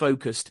results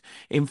focused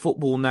in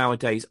football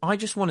nowadays. I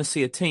just want to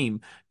see a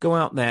team go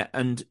out there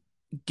and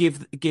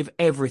give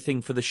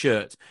everything for the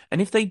shirt.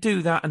 And if they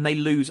do that and they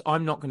lose,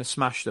 I'm not going to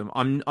smash them.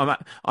 I'm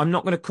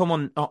not going to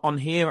come on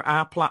here,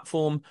 our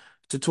platform,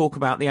 to talk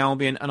about the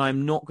Albion, and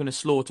I'm not going to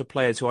slaughter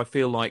players who I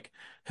feel like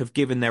have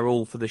given their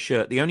all for the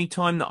shirt. The only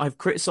time that I've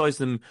criticised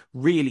them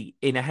really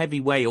in a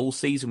heavy way all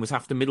season was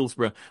after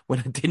Middlesbrough, when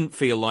I didn't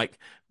feel like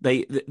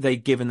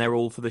they'd given their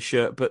all for the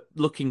shirt. But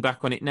looking back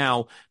on it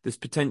now, there's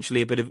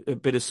potentially a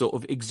bit of sort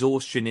of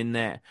exhaustion in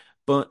there.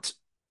 But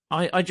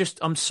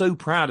I'm so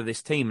proud of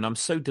this team, and I'm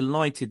so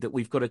delighted that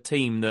we've got a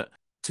team that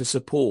to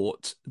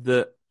support,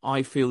 that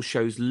I feel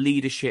shows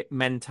leadership,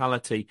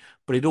 mentality,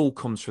 but it all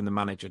comes from the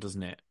manager,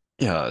 doesn't it?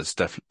 Yeah, it's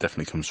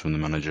definitely comes from the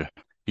manager.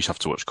 You just have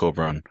to watch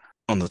Corberan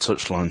on the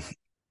touchline,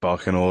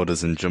 barking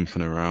orders and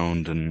jumping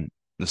around, and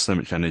there's so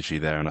much energy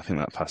there, and I think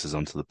that passes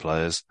on to the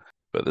players.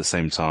 But at the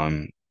same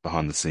time,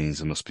 behind the scenes,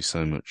 there must be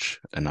so much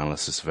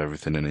analysis of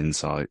everything and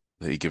insight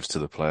that he gives to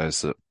the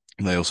players that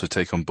they also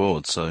take on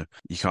board. So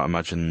you can't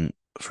imagine,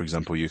 for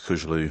example,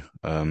 Yukujlu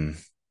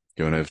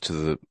going over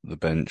to the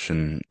bench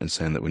and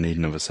saying that we need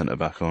another centre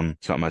back on. You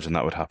can't imagine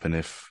that would happen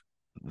if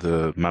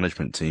the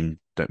management team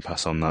don't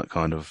pass on that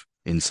kind of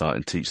insight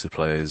and teach the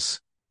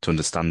players to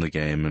understand the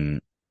game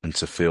and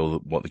to feel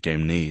what the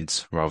game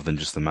needs, rather than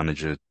just the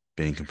manager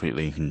being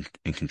completely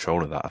in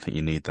control of that. I think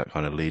you need that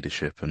kind of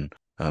leadership and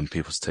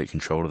people to take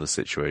control of the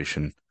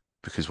situation,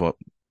 because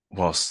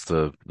whilst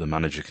the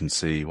manager can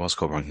see, whilst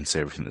Corberan can see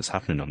everything that's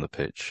happening on the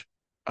pitch,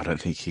 I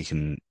don't think he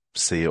can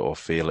see it or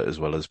feel it as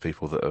well as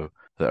people that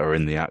are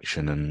in the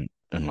action,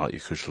 and like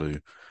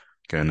Yukujlu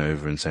going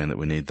over and saying that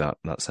we need that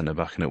centre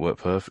back, and it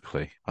worked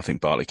perfectly. I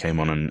think Bartley came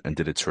on and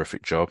did a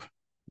terrific job,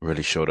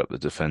 really showed up the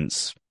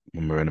defence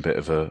when we were in a bit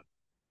of a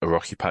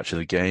rocky patch of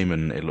the game,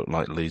 and it looked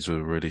like Leeds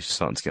were really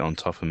starting to get on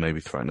top and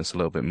maybe threaten us a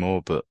little bit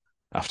more. But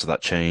after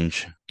that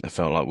change, it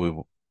felt like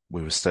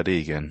we were steady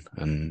again,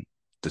 and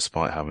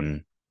despite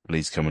having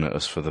Leeds coming at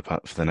us for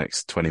the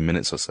next 20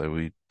 minutes or so,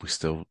 we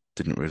still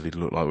didn't really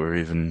look like we were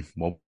even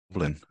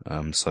wobbling.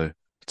 So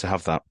to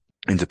have that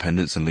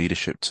independence and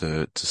leadership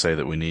to say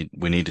that we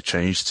need a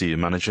change to your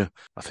manager,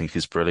 I think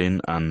is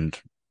brilliant. And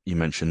you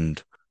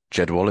mentioned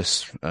Jed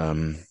Wallace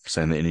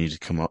saying that he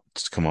needed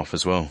to come off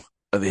as well.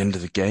 At the end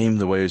of the game,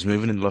 the way he was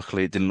moving, and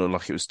luckily it didn't look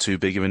like it was too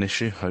big of an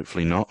issue.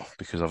 Hopefully not,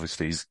 because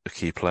obviously he's a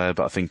key player.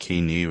 But I think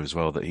he knew as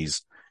well that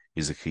he's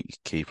a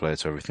key player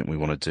to everything we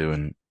want to do,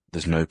 and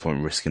there's no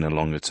point risking a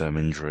longer term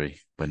injury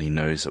when he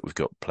knows that we've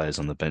got players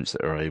on the bench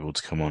that are able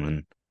to come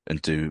on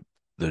and do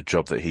the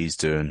job that he's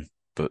doing,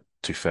 but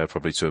to be fair,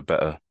 probably to a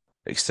better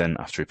extent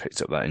after he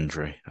picked up that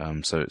injury.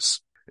 So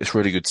it's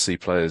really good to see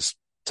players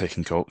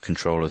taking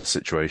control of the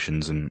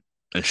situations and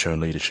showing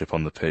leadership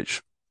on the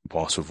pitch,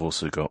 whilst we've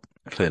also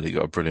clearly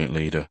got a brilliant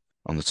leader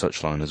on the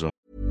touchline as well.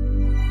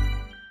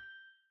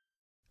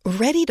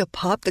 Ready to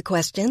pop the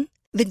question?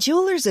 The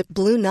jewelers at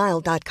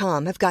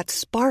BlueNile.com have got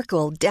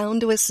sparkle down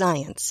to a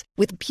science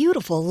with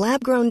beautiful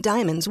lab-grown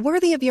diamonds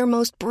worthy of your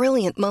most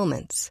brilliant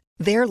moments.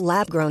 Their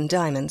lab-grown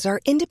diamonds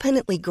are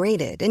independently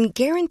graded and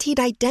guaranteed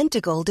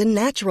identical to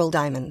natural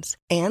diamonds,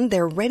 and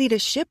they're ready to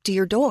ship to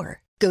your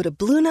door. Go to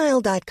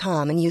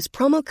BlueNile.com and use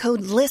promo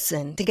code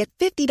LISTEN to get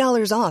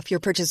 $50 off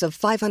your purchase of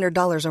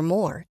 $500 or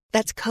more.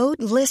 That's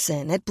code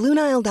LISTEN at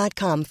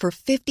BlueNile.com for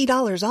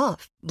 $50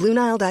 off.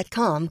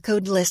 BlueNile.com,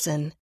 code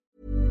LISTEN.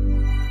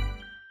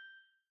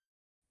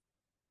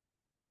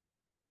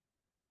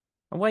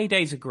 Away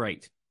days are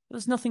great.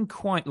 There's nothing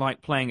quite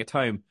like playing at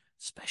home,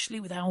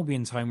 especially with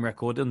Albion's home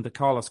record under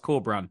Carlos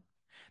Corberan.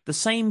 The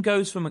same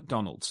goes for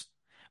McDonald's.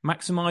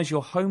 Maximise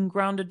your home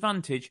ground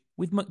advantage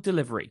with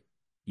McDelivery.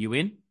 You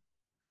in?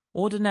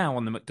 Order now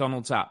on the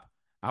McDonald's app.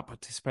 At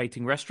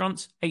participating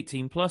restaurants,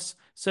 18 plus,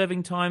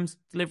 serving times,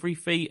 delivery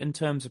fee and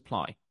terms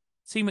apply.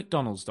 See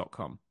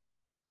mcdonalds.com.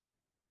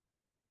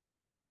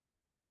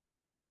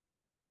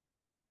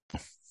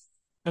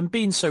 And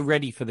being so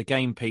ready for the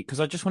game, Pete, because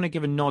I just want to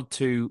give a nod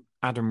to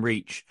Adam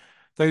Reach.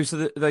 Those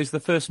are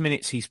the first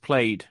minutes he's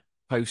played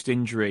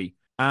post-injury.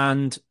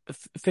 And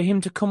for him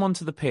to come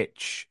onto the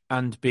pitch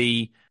and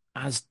be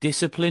as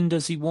disciplined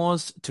as he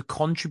was, to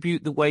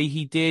contribute the way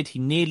he did, he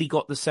nearly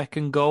got the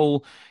second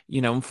goal.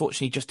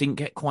 Unfortunately, just didn't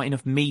get quite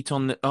enough meat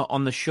on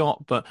the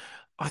shot. But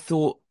I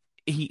thought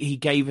he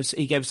gave us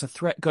a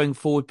threat going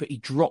forward, but he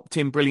dropped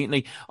in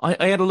brilliantly.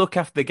 I had a look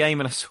after the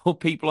game and I saw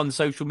people on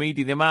social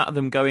media, the amount of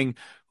them going,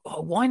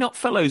 "Oh, why not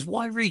Fellows?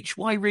 Why Reach?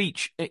 Why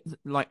Reach?"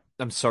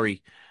 I'm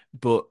sorry,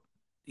 but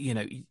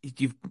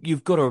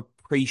you've got to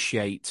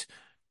appreciate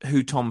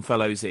who Tom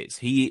Fellows is.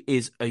 He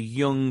is a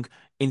young,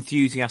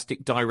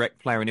 enthusiastic, direct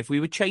player, and if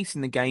we were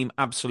chasing the game,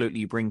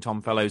 absolutely you bring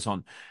Tom Fellows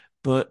on.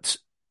 But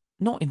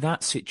not in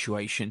that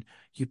situation.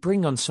 You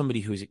bring on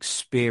somebody who is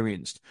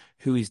experienced,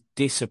 who is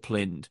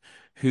disciplined,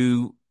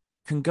 who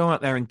can go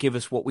out there and give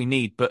us what we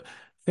need. But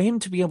for him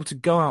to be able to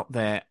go out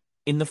there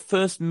in the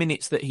first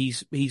minutes that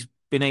he's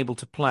been able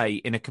to play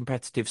in a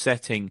competitive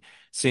setting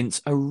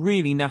since a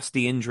really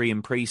nasty injury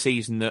in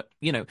pre-season that,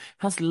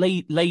 has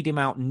laid him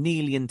out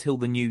nearly until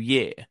the new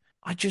year,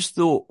 I just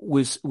thought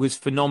was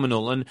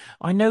phenomenal. And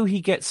I know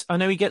he gets a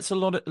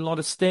lot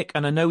of stick,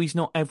 and I know he's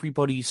not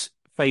everybody's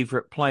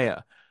favorite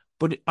player,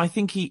 but I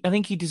think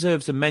he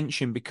deserves a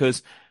mention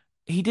because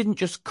he didn't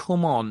just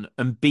come on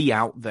and be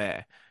out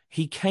there.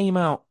 He came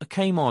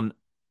on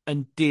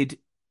and did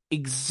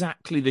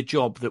exactly the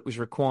job that was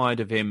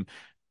required of him.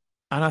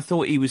 And I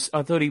thought he was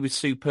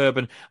superb.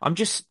 And I'm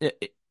just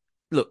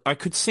look, I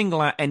could single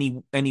out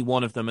any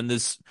one of them, and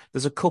there's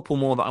a couple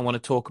more that I want to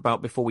talk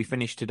about before we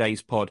finish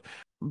today's pod.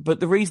 But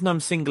the reason I'm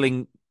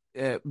singling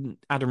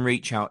Adam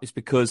Reach out is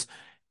because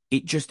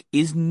it just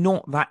is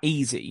not that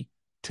easy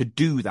to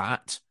do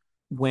that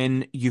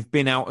when you've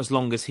been out as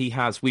long as he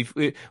has.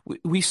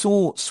 We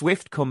saw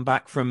Swift come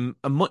back from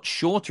a much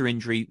shorter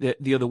injury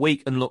the other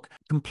week and look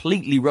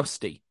completely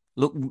rusty.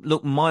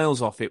 Look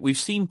miles off it. We've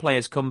seen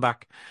players come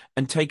back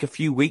and take a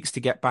few weeks to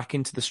get back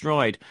into the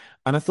stride.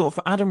 And I thought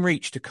for Adam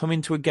Reach to come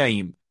into a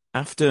game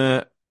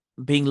after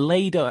being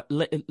laid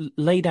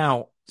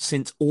out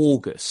since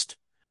August,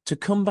 to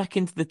come back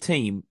into the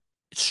team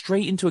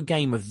straight into a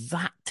game of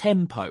that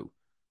tempo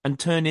and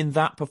turn in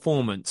that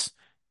performance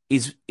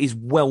is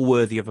well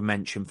worthy of a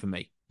mention for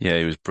me. Yeah,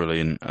 he was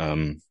brilliant,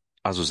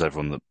 as was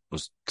everyone that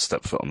was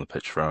stepped foot on the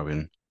pitch for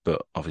Albion.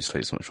 But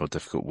obviously it's much more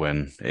difficult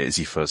when it is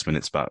your first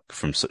minutes back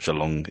from such a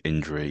long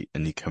injury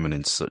and you're coming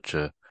into such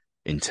a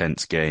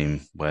intense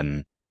game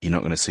when you're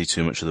not going to see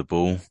too much of the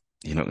ball.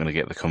 You're not going to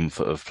get the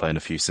comfort of playing a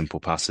few simple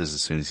passes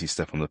as soon as you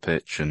step on the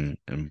pitch and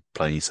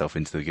playing yourself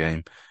into the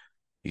game.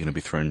 You're going to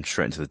be thrown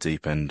straight into the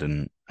deep end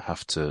and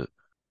have to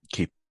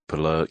keep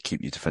alert,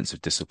 keep your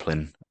defensive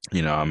discipline.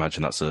 I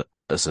imagine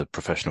as a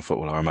professional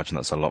footballer, I imagine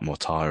that's a lot more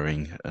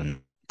tiring and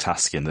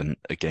tasking than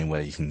a game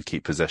where you can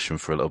keep possession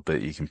for a little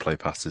bit. You can play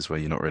passes where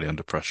you're not really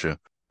under pressure.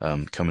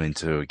 Coming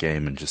into a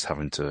game and just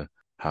having to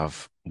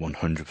have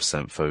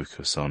 100%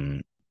 focus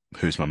on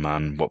who's my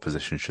man, what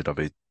position should I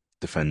be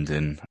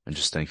defending, and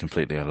just staying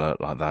completely alert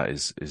like that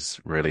is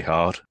really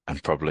hard.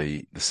 And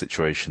probably the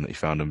situation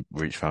that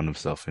Reach found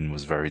himself in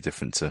was very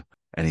different to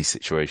any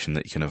situation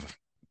that you can have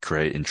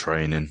create in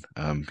training,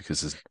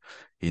 because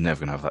you're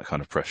never going to have that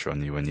kind of pressure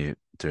on you when you're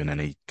doing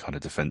any kind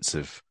of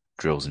defensive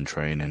drills in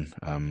training,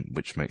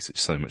 which makes it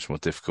so much more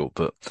difficult.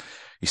 But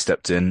he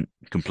stepped in,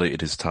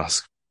 completed his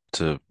task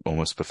to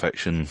almost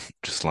perfection,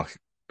 just like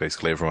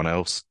basically everyone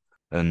else.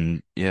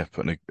 And yeah,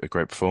 put in a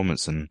great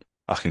performance. And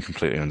I can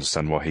completely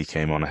understand why he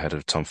came on ahead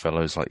of Tom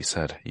Fellows. Like you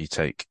said, you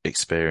take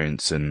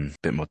experience and a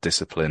bit more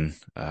discipline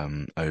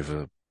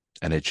over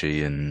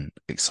energy and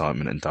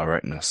excitement and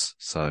directness.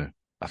 So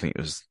I think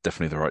it was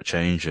definitely the right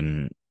change.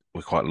 And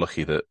we're quite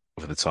lucky that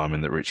for the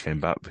timing that Rich came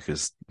back,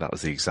 because that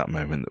was the exact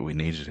moment that we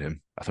needed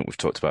him. I think we've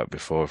talked about it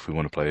before. If we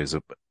want to play as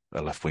a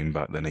left wing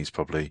back, then he's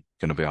probably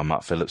going to be our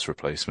Matt Phillips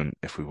replacement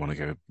if we want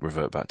to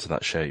revert back to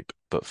that shape.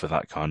 But for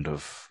that kind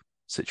of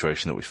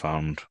situation that we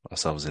found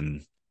ourselves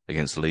in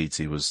against Leeds,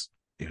 he was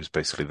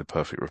basically the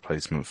perfect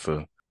replacement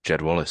for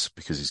Jed Wallace,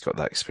 because he's got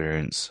that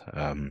experience.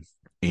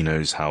 He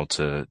knows how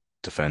to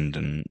defend,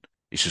 and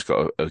he's just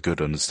got a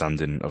good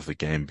understanding of the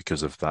game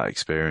because of that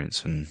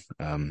experience. And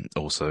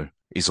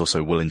he's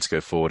also willing to go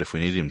forward if we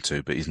need him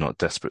to, but he's not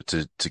desperate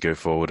to go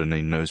forward, and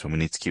he knows when we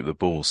need to keep the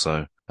ball.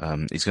 So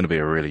he's going to be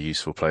a really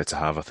useful player to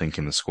have, I think,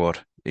 in the squad,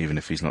 even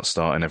if he's not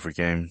starting every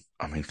game.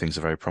 I mean, things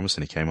are very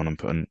promising. He came on and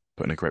put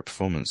in a great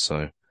performance.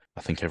 So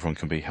I think everyone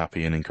can be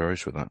happy and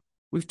encouraged with that.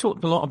 We've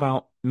talked a lot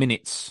about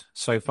minutes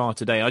so far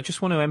today. I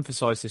just want to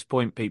emphasise this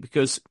point, Pete,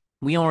 because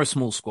we are a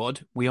small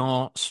squad. We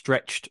are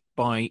stretched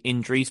by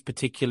injuries,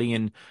 particularly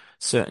in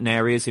certain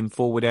areas, in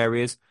forward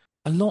areas.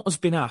 A lot has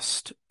been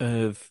asked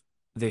of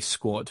this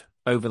squad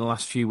over the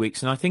last few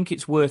weeks, and I think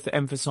it's worth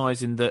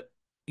emphasising that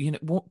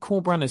what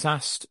Corberan has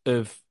asked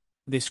of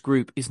this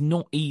group is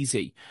not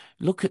easy.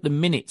 Look at the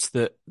minutes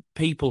that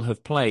people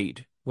have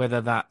played, whether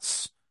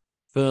that's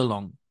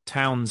Furlong,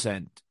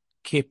 Townsend,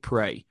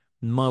 Kipre,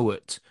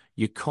 Mowat,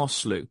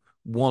 Yokoslu,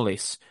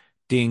 Wallace,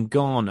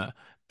 Diangana,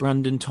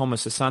 Brandon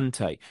Thomas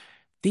Asante.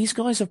 These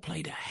guys have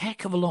played a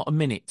heck of a lot of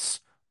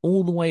minutes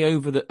all the way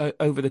over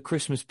the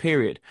Christmas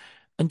period,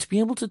 and to be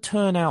able to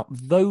turn out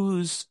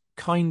those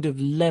kind of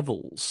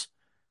levels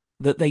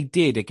that they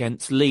did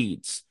against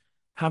Leeds,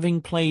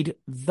 having played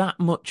that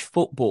much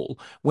football,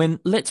 when,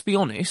 let's be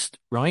honest,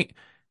 right,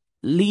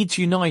 Leeds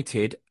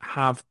United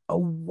have a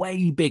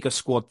way bigger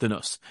squad than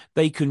us.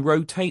 They can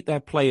rotate their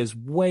players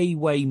way,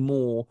 way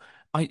more.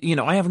 I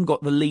haven't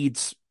got the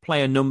Leeds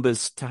player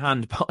numbers to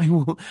hand, but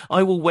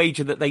I will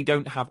wager that they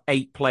don't have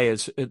 8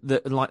 players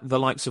the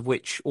likes of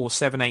which, or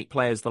 7-8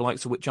 players the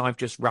likes of which I've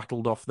just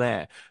rattled off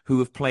there, who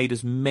have played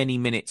as many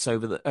minutes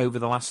over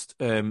the last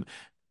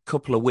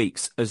couple of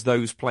weeks as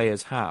those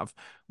players have.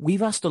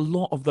 We've asked a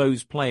lot of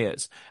those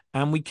players,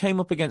 and we came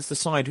up against a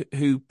side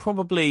who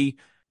probably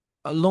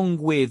along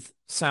with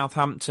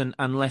Southampton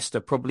and Leicester,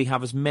 probably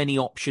have as many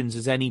options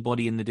as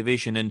anybody in the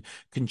division and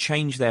can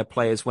change their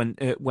players when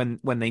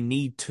they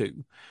need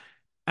to.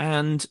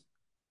 And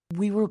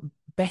we were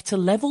better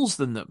levels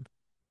than them.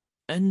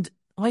 And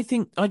I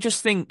think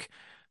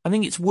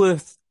it's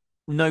worth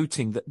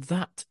noting that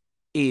that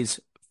is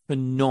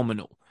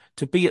phenomenal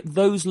to be at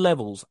those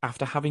levels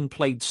after having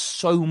played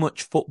so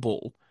much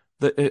football.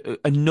 That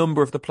a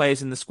number of the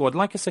players in the squad,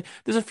 like I say,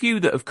 there's a few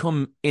that have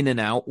come in and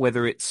out.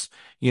 Whether it's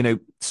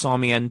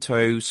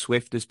Sarmiento,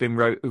 Swift has been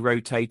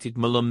rotated,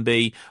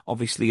 Malumbi,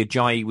 obviously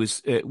Ajayi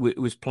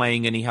was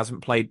playing and he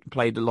hasn't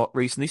played a lot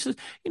recently. So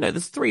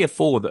there's 3 or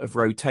 4 that have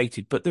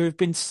rotated, but there have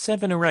been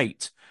 7 or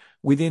 8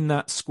 within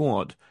that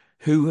squad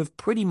who have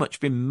pretty much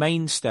been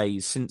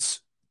mainstays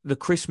since the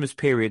Christmas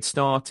period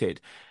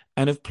started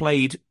and have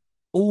played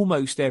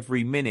almost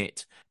every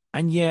minute.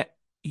 And yet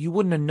you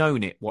wouldn't have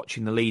known it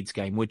watching the Leeds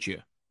game, would you?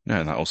 No,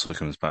 and that also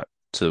comes back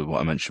to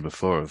what I mentioned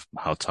before of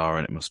how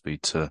tiring it must be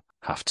to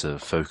have to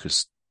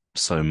focus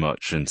so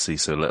much and see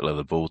so little of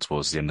the ball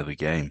towards the end of the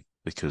game,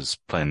 because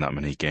playing that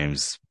many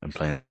games and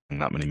playing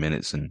that many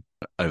minutes and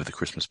over the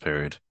Christmas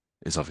period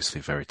is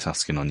obviously very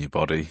tasking on your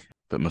body,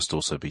 but must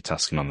also be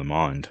tasking on the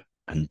mind.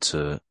 And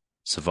to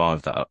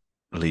survive that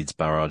Leeds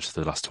barrage for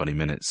the last 20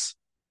 minutes,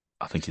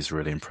 I think is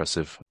really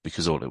impressive,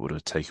 because all it would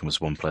have taken was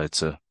one player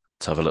to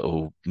have a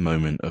little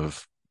moment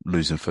of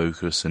losing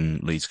focus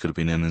and Leeds could have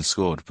been in and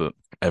scored, but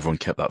everyone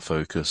kept that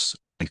focus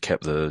and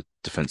kept the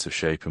defensive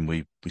shape, and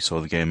we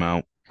saw the game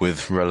out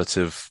with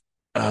relative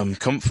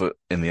comfort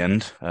in the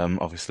end.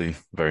 Obviously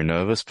very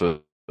nervous,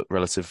 but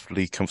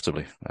relatively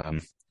comfortably.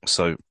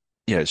 So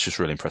yeah, it's just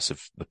really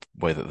impressive the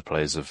way that the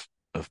players have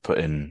put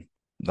in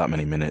that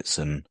many minutes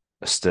and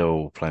are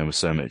still playing with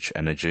so much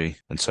energy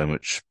and so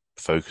much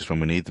focus when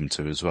we need them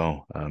to as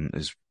well.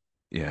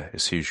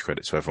 It's huge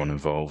credit to everyone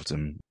involved.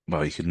 And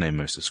well, you could name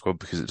most of the squad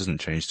because it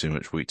doesn't change too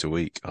much week to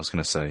week. I was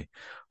going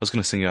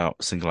to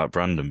single out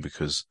Brandon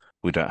because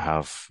we don't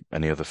have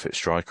any other fit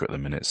striker at the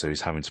minute, so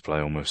he's having to play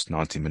almost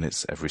 90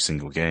 minutes every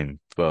single game.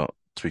 But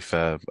to be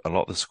fair, a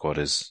lot of the squad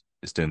is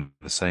doing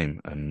the same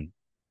and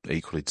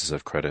equally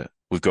deserve credit.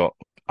 Most of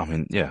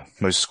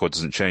the squad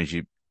doesn't change.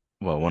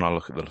 When I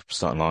look at the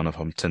starting lineup,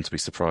 I tend to be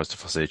surprised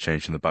if I see a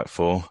change in the back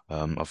 4.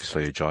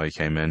 Obviously, Ajayi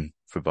came in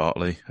for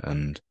Bartley,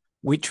 and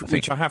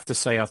which I have to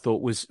say I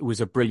thought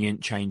was a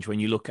brilliant change when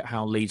you look at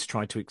how Leeds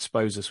tried to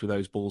expose us with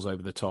those balls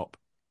over the top.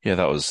 Yeah,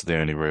 that was the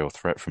only real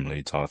threat from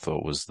Leeds, I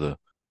thought, was the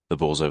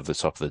balls over the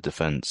top of the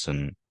defence.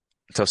 And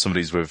to have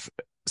somebody with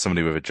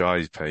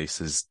Ajayi's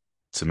pace is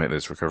to make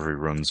those recovery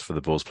runs for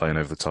the balls playing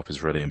over the top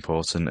is really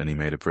important. And he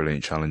made a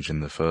brilliant challenge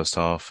in the first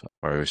half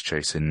where he was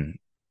chasing,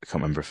 I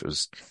can't remember if it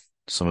was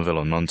Somerville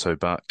or Monto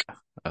back,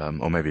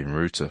 or maybe even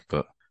Ruta,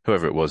 but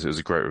whoever it was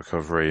a great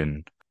recovery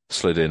and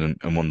slid in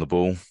and won the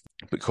ball.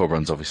 But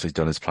Corberan's obviously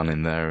done his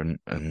planning there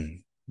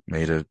and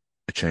made a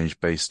change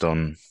based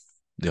on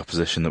the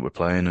opposition that we're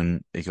playing,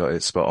 and he got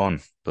it spot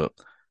on. But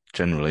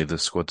generally, the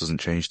squad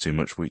doesn't change too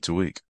much week to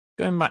week.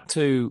 Going back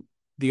to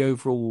the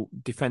overall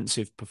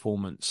defensive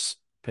performance,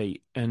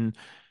 Pete, and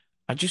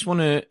I just want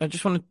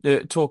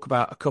to talk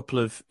about a couple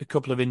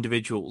of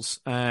individuals,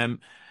 and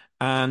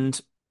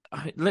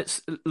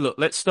let's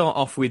start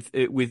off with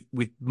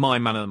my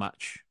man of the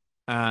match,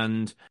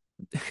 and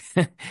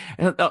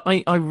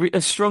I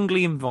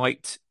strongly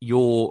invite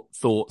your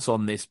thoughts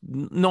on this,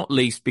 not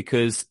least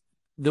because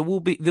there will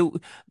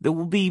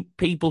be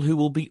people who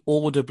will be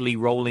audibly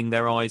rolling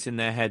their eyes in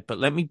their head. But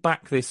let me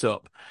back this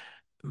up.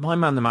 My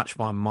man of the match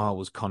by a mile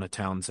was Connor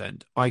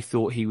Townsend. I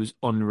thought he was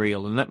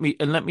unreal, and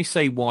let me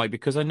say why,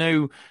 because I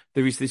know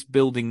there is this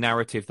building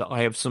narrative that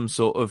I have some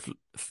sort of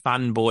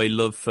fanboy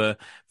love for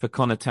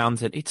Connor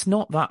Townsend. It's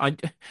not that.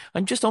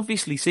 I'm just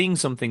obviously seeing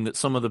something that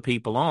some other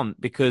people aren't,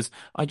 because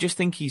I just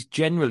think he's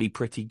generally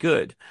pretty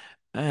good,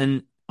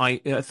 and I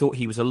thought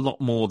he was a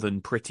lot more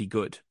than pretty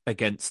good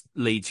against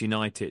Leeds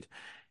United.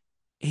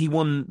 He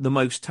won the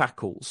most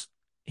tackles.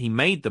 He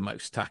made the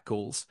most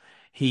tackles.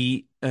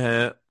 He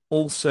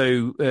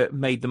also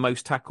made the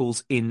most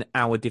tackles in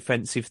our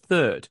defensive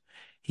third.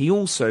 He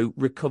also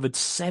recovered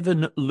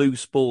 7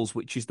 loose balls,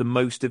 which is the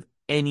most of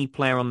any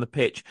player on the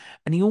pitch.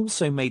 And he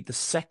also made the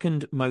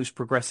second most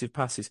progressive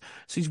passes.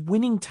 So he's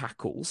winning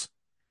tackles.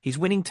 He's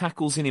winning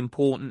tackles in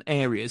important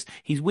areas.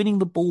 He's winning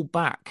the ball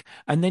back.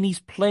 And then he's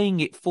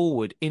playing it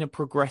forward in a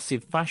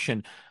progressive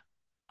fashion.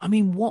 I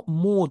mean, what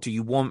more do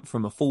you want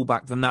from a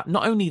fullback than that?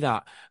 Not only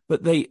that,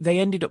 but they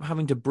ended up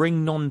having to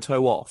bring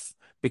Nonto off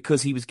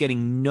because he was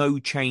getting no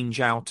change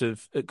out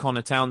of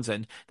Connor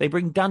Townsend. They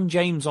bring Dan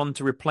James on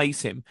to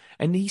replace him,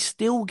 and he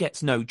still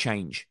gets no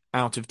change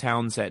out of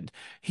Townsend.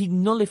 He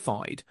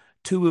nullified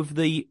 2 of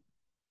the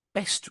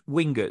best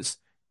wingers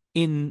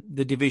in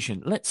the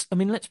division. Let's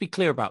be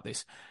clear about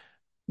this.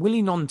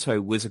 Willie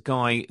Nonto was a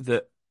guy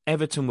that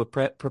Everton were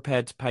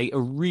prepared to pay a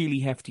really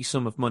hefty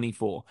sum of money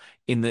for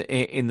in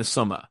the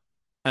summer.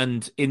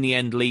 And in the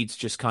end, Leeds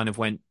just kind of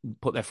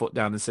put their foot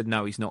down and said,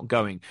 no, he's not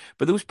going.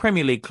 But there was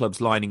Premier League clubs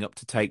lining up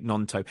to take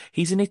Nonto.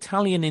 He's an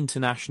Italian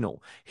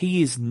international.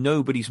 He is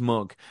nobody's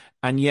mug.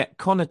 And yet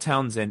Connor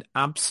Townsend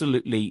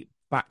absolutely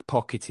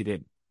back-pocketed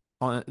him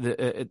on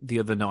the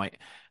other night.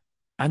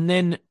 And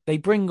then they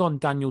bring on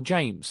Daniel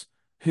James,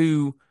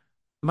 who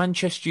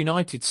Manchester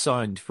United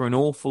signed for an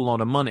awful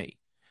lot of money.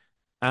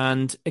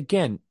 And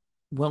again,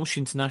 Welsh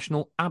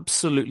international,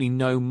 absolutely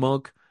no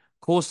mug,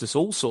 caused us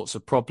all sorts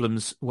of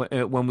problems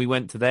when we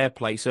went to their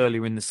place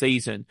earlier in the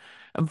season.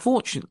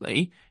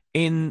 Unfortunately,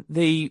 in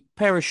the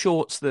pair of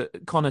shorts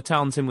that Connor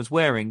Townsend was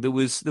wearing, there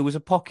was a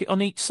pocket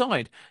on each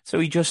side. So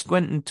he just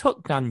went and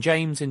took Dan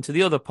James into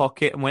the other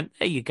pocket and went,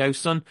 there you go,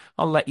 son,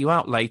 I'll let you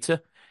out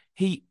later.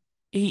 He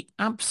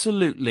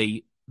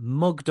absolutely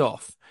mugged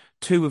off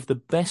two of the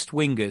best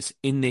wingers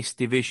in this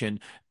division,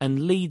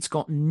 and Leeds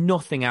got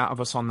nothing out of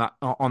us on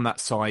that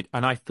side,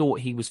 and I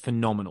thought he was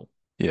phenomenal.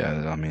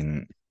 Yeah, I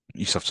mean,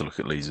 you just have to look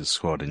at Leeds'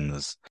 squad, and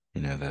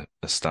they're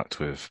stacked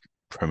with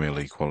Premier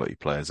League quality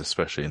players,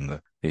 especially in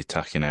the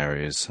attacking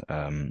areas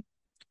and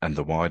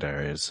the wide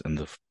areas, and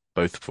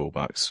both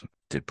fullbacks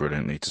did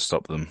brilliantly to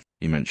stop them.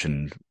 You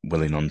mentioned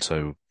Willy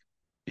Gnonto.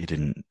 He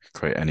didn't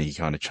create any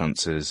kind of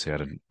chances. He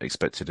had an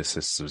expected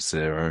assists of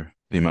 0.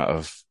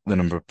 The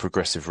number of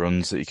progressive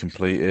runs that he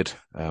completed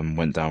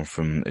went down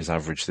from his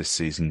average this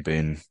season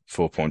being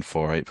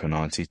 4.48 per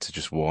 90 to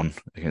just 1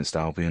 against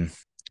Albion.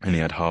 And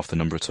he had half the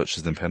number of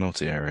touches in the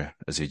penalty area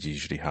as he'd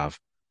usually have.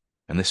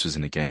 And this was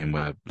in a game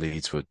where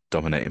Leeds were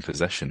dominating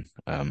possession.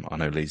 I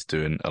know Leeds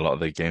doing a lot of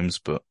their games,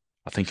 but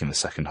I think in the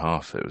second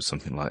half it was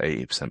something like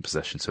 80%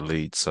 possession to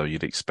Leeds. So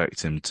you'd expect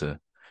the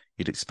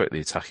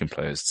attacking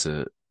players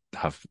to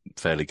have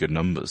fairly good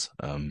numbers.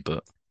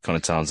 But Connor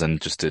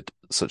Townsend just did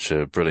such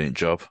a brilliant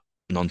job.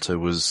 Gnonto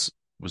was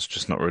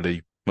just not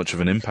really much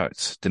of an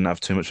impact. Didn't have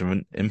too much of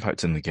an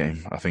impact in the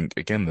game. I think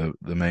again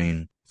the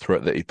main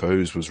threat that he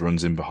posed was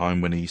runs in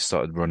behind when he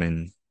started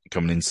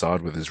coming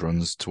inside with his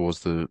runs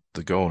towards the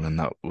goal, and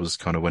that was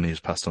kind of when he was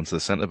passed on to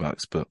the centre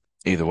backs. But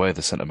either way,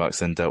 the centre backs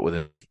then dealt with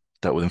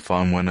him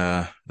fine when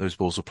those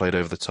balls were played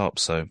over the top.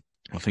 So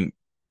I think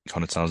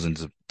Connor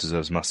Townsend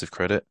deserves massive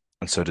credit.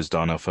 And so does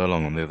Darnell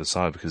Furlong on the other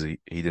side, because he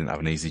didn't have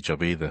an easy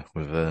job either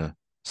with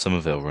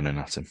Somerville running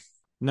at him.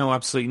 No,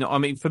 absolutely not. I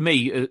mean, for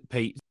me,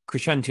 Pete,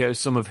 Crescentio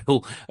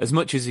Somerville, as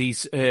much as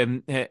he's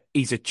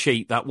a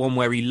cheat, that one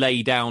where he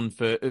lay down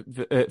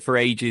for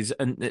ages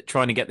and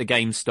trying to get the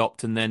game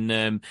stopped, and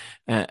then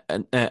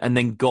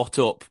got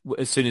up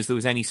as soon as there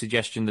was any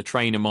suggestion the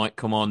trainer might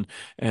come on,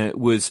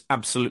 was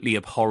absolutely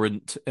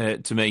abhorrent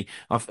to me.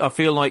 I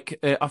feel like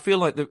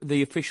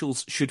the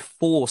officials should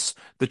force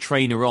the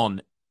trainer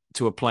on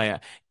to a player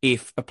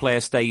if a player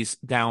stays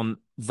down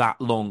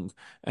that long,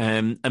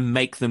 and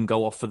make them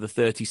go off for the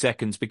 30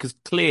 seconds, because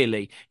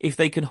clearly if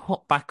they can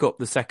hop back up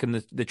the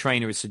second the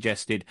trainer has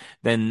suggested,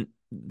 then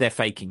they're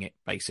faking it,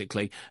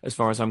 basically, as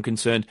far as I'm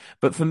concerned.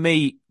 But for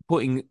me,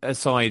 putting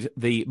aside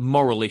the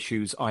moral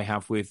issues I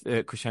have with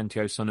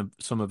Crescentio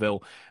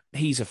Somerville,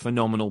 he's a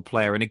phenomenal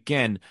player. And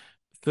again,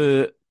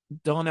 for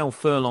Darnell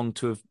Furlong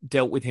to have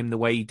dealt with him the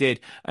way he did.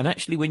 And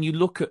actually, when you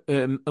look at,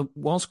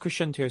 whilst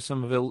Crescentio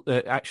Somerville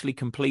actually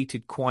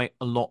completed quite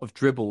a lot of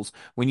dribbles,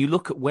 when you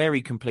look at where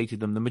he completed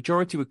them, the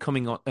majority were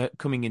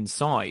coming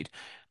inside.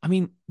 I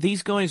mean,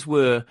 these guys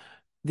were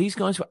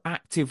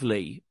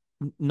actively,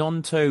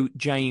 Gnonto,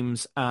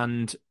 James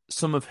and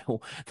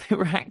Somerville, they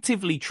were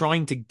actively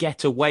trying to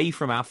get away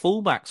from our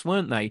fullbacks,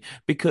 weren't they?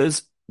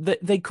 Because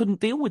they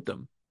couldn't deal with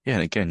them. Yeah,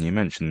 and again, you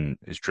mentioned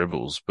his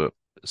dribbles, but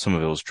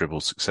Somerville's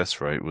dribble success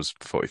rate was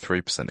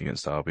 43%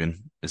 against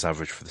Albion. His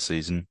average for the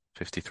season,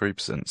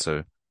 53%.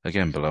 So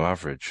again, below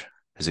average.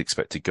 His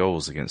expected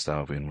goals against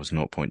Albion was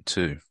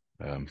 0.2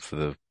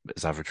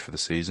 his average for the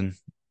season,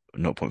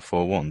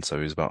 0.41. So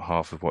he was about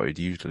half of what he'd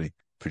usually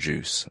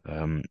produce.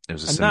 It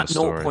was a similar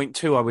story. And that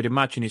 0.2, I would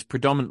imagine, is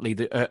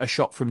predominantly a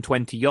shot from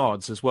 20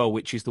 yards as well,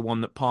 which is the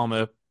one that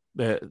Palmer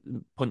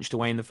punched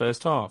away in the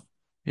first half.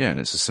 Yeah, and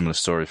it's a similar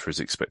story for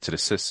his expected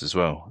assists as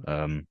well.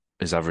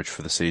 His average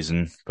for the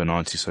season per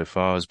 90 so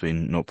far has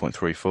been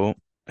 0.34.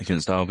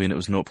 Against Albion, it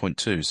was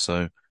 0.2.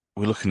 So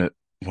we're looking at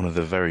one of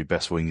the very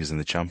best wingers in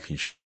the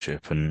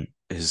Championship, and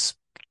his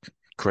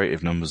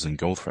creative numbers and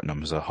goal threat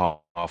numbers are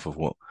half of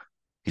what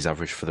he's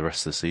averaged for the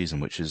rest of the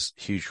season, which is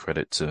huge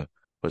credit to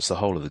it's the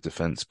whole of the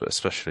defence, but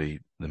especially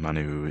the man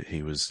who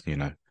he was,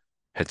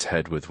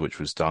 head-to-head with, which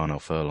was Darnell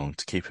Furlong.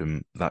 To keep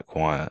him that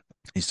quiet,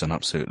 he's done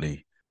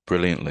absolutely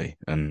brilliantly,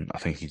 and I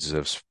think he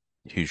deserves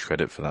huge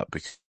credit for that,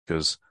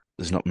 because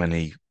there's not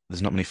many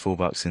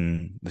fullbacks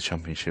in the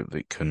Championship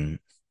that can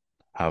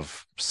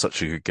have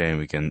such a good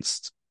game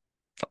against,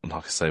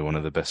 like I say, one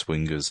of the best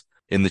wingers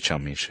in the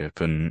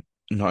Championship, and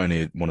not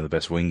only one of the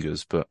best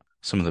wingers, but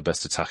some of the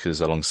best attackers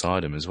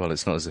alongside him as well.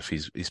 It's not as if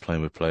he's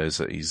playing with players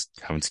that he's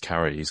having to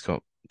carry. He's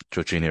got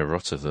Jorginho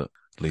Rota that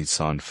Leeds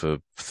signed for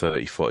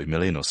 30-40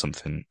 million or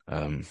something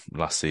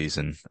last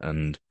season,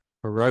 and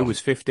Perot was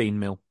 15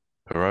 mil.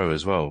 Perot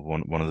as well,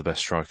 one of the best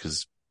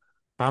strikers.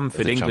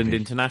 Bamford, England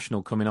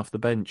international, coming off the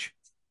bench.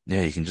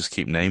 Yeah, you can just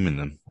keep naming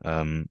them.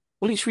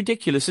 Well, it's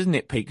ridiculous, isn't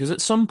it, Pete? Because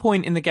at some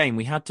point in the game,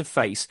 we had to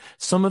face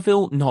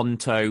Somerville,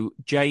 Nonto,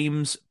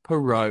 James,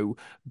 Perot,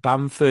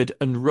 Bamford,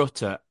 and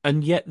Rutter,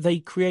 and yet they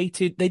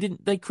created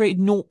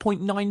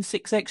 0.96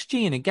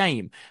 XG in a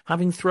game,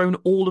 having thrown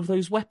all of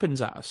those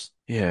weapons at us.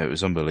 Yeah, it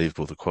was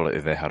unbelievable the quality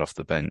they had off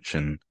the bench,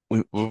 and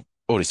we've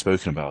already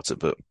spoken about it,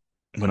 but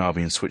when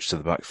Albion switched to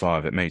the back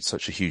five, it made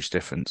such a huge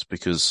difference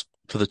because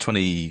for the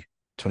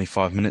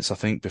 25 minutes, I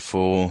think,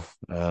 before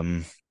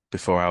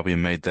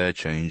Albion made their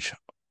change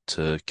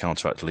to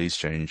counteract Leeds'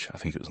 change, I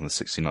think it was on the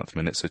 69th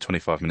minute, so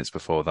 25 minutes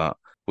before that,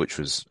 which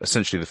was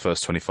essentially the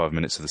first 25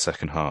 minutes of the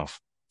second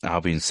half,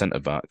 Albion's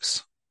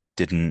centre-backs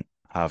didn't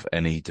have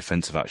any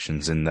defensive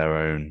actions in their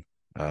own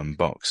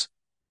box.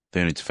 The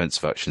only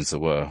defensive actions there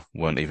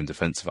weren't even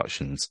defensive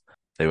actions.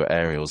 They were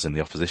aerials in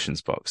the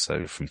opposition's box,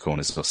 so from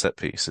corners or set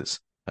pieces.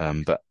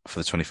 But for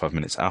the 25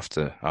 minutes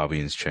after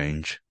Albion's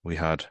change, we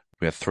had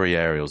 3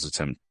 aerials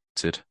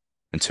attempted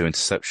and 2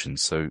 interceptions.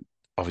 So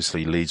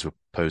obviously Leeds were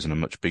posing a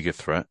much bigger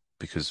threat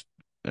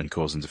and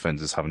causing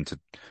defenders having to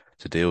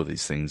deal with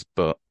these things.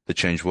 But the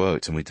change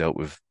worked, and we dealt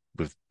with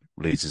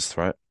Leeds'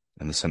 threat,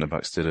 and the centre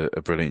backs did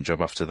a brilliant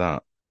job after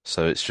that.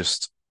 So it's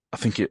just, I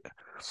think in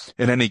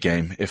any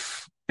game,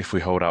 if we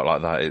hold out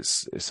like that,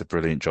 it's a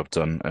brilliant job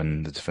done,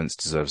 and the defence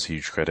deserves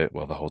huge credit.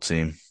 Well, the whole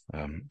team.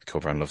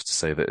 Corberan loves to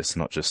say that it's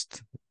not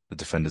just the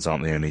defenders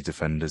aren't the only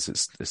defenders;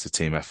 it's a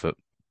team effort.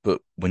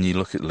 But when you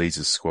look at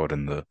Leeds' squad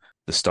and the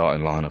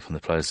starting lineup and the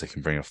players they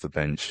can bring off the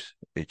bench,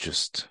 it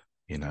just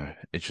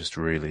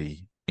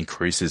really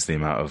increases the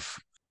amount of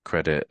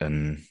credit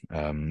and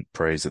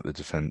praise that the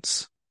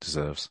defence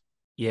deserves.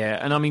 Yeah,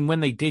 and I mean, when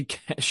they did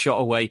get a shot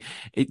away,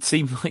 it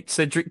seemed like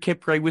Cedric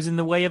Kipre was in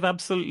the way of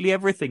absolutely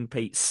everything,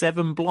 Pete.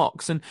 7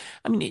 blocks. And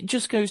I mean, it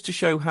just goes to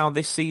show how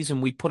this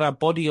season we put our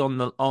body on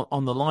the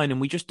line,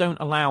 and we just don't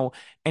allow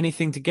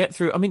anything to get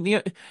through. I mean,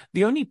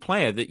 the only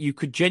player that you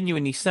could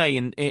genuinely say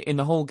in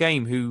the whole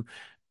game who,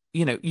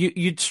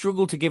 you'd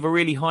struggle to give a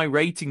really high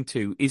rating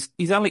to is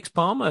Alex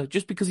Palmer,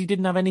 just because he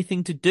didn't have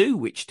anything to do,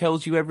 which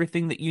tells you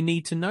everything that you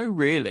need to know,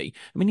 really.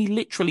 I mean, he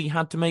literally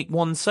had to make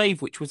one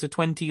save, which was a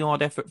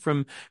 20-yard effort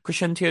from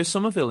Crescentio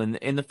Somerville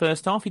in the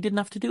first half. He didn't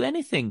have to do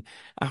anything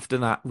after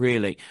that,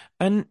 really.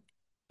 And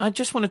I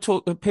just want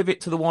to pivot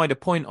to the wider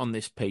point on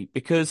this, Pete,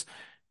 because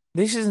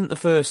this isn't the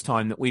first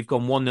time that we've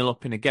gone 1-0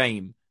 up in a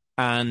game,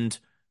 and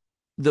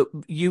that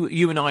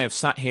you and I have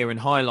sat here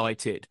and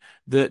highlighted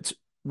that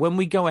when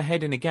we go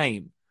ahead in a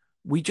game,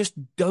 we just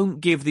don't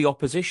give the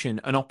opposition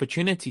an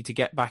opportunity to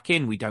get back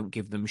in. We don't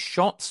give them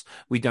shots.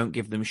 We don't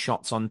give them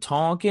shots on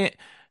target.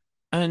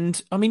 And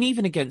I mean,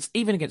 even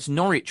against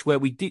Norwich, where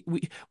we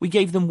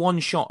gave them one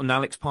shot and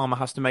Alex Palmer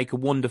has to make a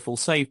wonderful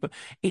save. But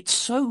it's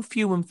so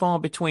few and far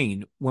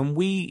between when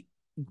we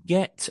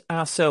get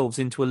ourselves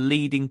into a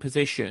leading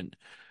position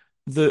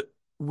that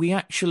we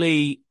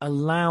actually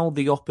allow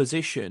the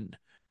opposition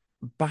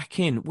back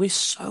in. We're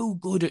so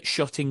good at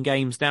shutting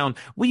games down.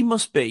 We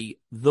must be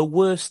the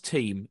worst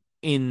team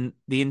in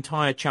the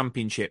entire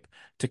championship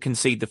to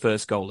concede the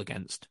first goal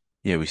against.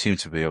 Yeah, we seem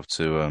to be able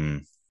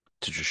to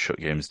just shut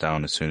games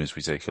down as soon as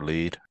we take a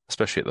lead,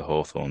 especially at the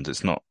Hawthorns.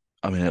 It's not,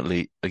 I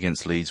mean,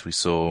 against Leeds,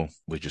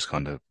 we just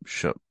kind of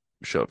shut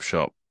up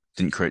shop.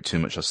 Didn't create too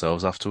much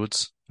ourselves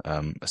afterwards.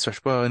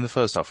 Especially, well, in the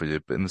first half we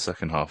did, but in the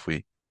second half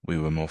we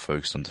were more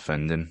focused on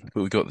defending.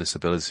 But we got this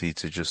ability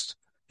to just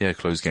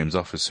close games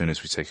off as soon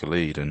as we take a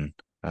lead. And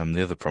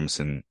the other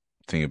promising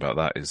thing about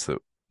that is that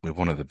we're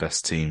one of the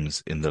best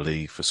teams in the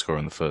league for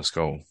scoring the first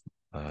goal.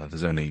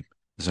 There's only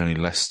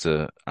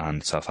Leicester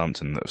and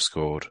Southampton that have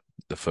scored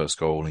the first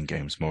goal in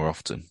games more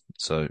often.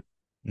 So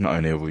not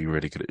only are we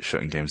really good at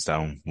shutting games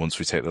down once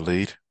we take the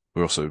lead,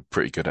 we're also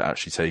pretty good at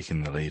actually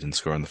taking the lead and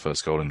scoring the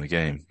first goal in the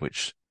game,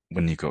 which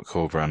when you've got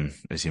Corberan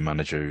as your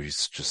manager, who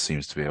just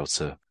seems to be able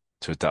to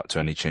adapt to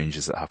any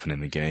changes that happen in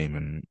the game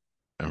and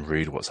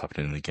read what's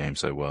happening in the game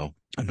so well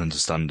and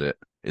understand it,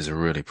 is a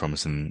really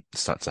promising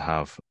stat to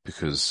have,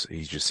 because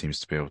he just seems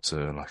to be able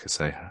to, like I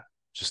say,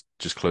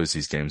 just close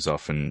these games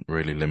off and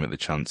really limit the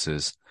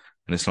chances.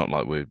 And it's not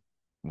like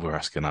we're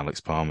asking Alex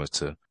Palmer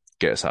to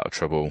get us out of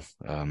trouble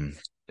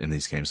in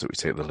these games that we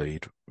take the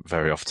lead.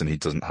 Very often he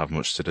doesn't have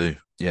much to do.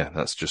 Yeah,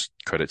 that's just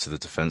credit to the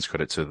defence,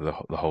 credit to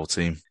the whole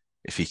team.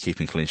 If you're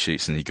keeping clean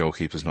sheets and your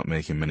goalkeeper's not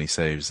making many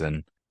saves,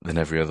 then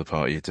every other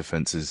part of your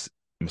defence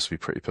must be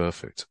pretty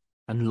perfect.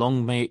 And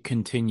long may it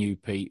continue,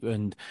 Pete.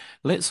 And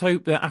let's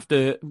hope that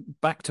after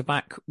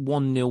back-to-back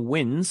 1-0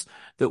 wins,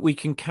 that we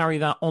can carry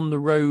that on the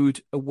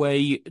road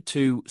away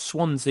to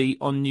Swansea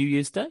on New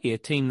Year's Day, a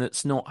team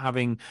that's not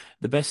having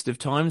the best of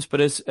times.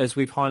 But as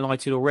we've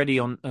highlighted already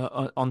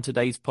on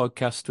today's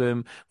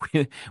podcast,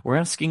 we're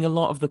asking a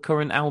lot of the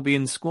current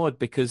Albion squad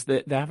because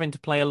they're having to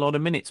play a lot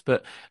of minutes.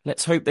 But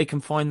let's hope they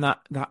can find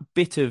that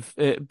bit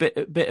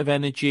of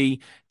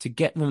energy to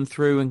get them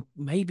through and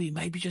maybe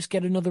just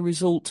get another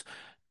result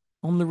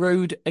on the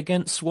road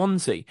against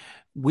Swansea.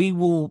 we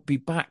will be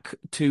back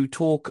to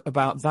talk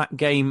about that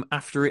game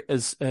after it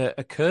has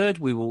occurred.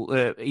 We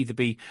will either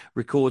be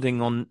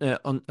recording on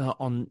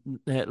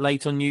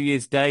late on New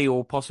Year's Day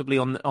or possibly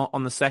on the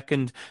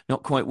 2nd.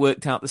 Not quite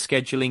worked out the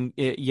scheduling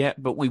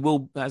yet, but we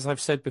will, as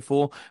I've said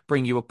before,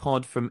 bring you a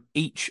pod from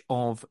each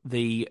of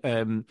the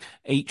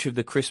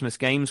Christmas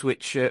games.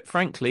 Which,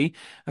 frankly,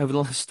 over the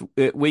last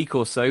week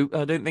or so,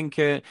 I don't think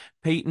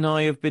Pete and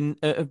I have been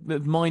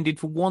minded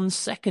for 1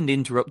 second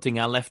interrupting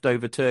our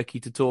leftover turkey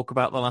to talk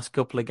about the last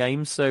couple of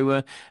games.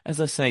 So, as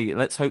I say,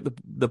 let's hope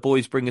the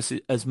boys bring us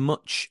as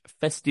much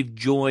festive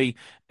joy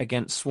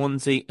against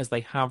Swansea as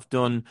they have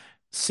done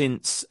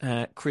since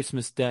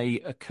Christmas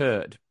Day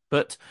occurred.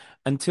 But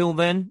until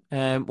then,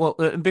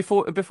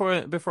 before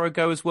I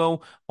go as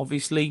well,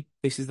 obviously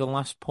this is the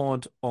last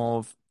pod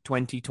of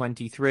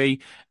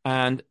 2023,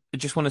 and I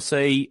just want to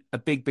say a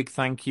big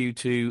thank you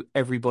to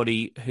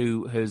everybody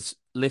who has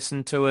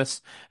listened to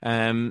us.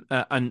 And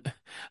I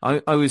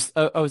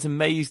was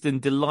amazed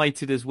and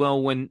delighted as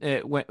well when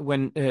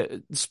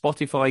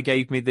Spotify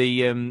gave me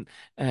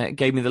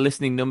the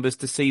listening numbers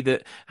to see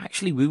that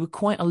actually we were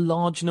quite a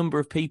large number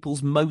of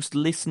people's most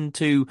listened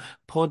to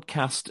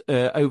podcast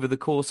over the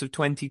course of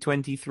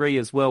 2023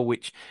 as well,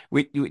 which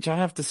I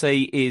have to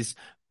say is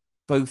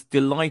both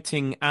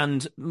delighting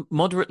and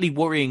moderately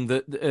worrying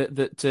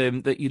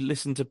that you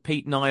listen to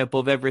Pete and I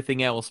above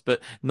everything else.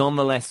 But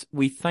nonetheless,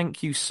 we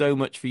thank you so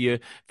much for your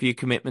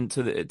commitment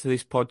to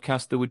this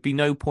podcast. There would be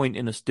no point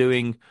in us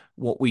doing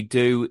what we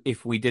do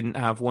if we didn't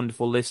have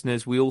wonderful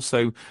listeners. We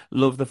also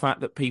love the fact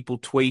that people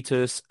tweet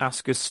us,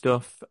 ask us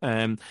stuff,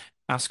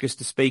 ask us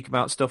to speak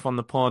about stuff on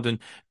the pod. And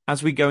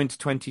as we go into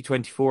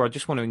 2024, I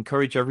just want to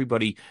encourage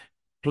everybody,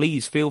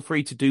 please feel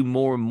free to do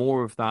more and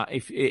more of that.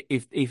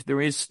 If there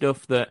is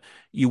stuff that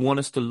you want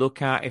us to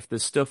look at, if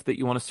there's stuff that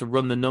you want us to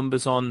run the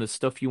numbers on, the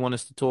stuff you want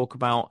us to talk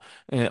about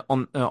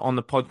on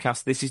the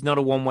podcast, this is not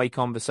a one-way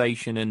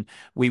conversation, and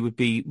we would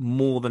be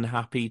more than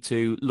happy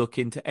to look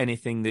into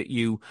anything that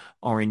you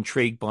are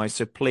intrigued by.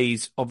 So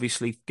please,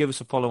 obviously, give us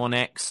a follow on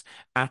X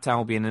at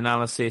Albion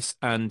Analysis,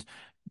 and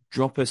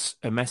drop us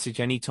a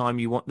message anytime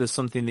you want. There's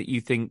something that you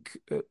think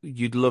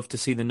you'd love to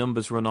see the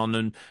numbers run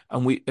on,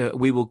 and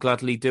we will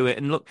gladly do it.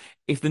 And look,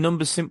 if the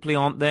numbers simply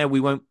aren't there,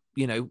 we won't.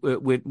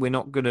 We're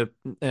not going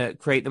to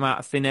create them out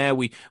of thin air.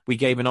 We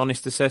gave an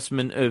honest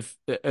assessment of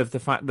the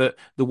fact that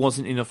there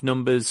wasn't enough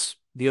numbers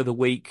the other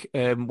week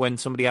when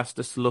somebody asked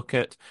us to look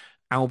at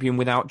Albion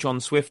without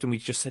John Swift, and we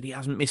just said he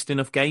hasn't missed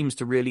enough games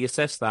to really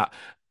assess that.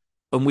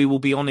 And we will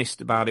be honest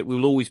about it. We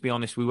will always be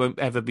honest. We won't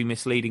ever be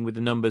misleading with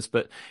the numbers.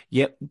 But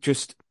yep,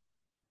 just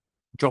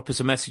drop us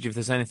a message if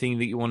there's anything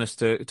that you want us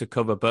to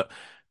cover. But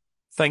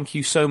thank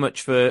you so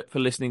much for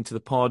listening to the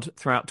pod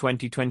throughout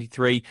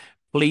 2023.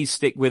 Please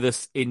stick with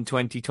us in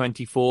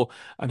 2024,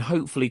 and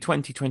hopefully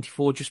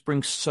 2024 just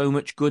brings so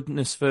much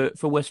goodness for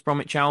West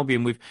Bromwich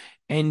Albion. We've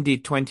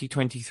ended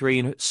 2023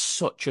 in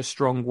such a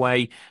strong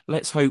way.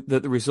 Let's hope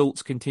that the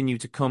results continue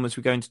to come as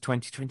we go into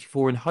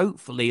 2024, and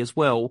hopefully as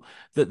well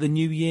that the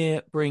new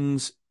year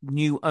brings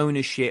new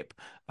ownership,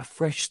 a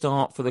fresh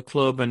start for the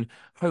club, and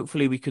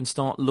hopefully we can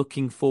start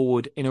looking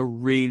forward in a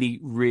really,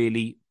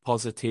 really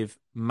positive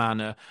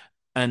manner.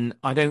 And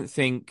I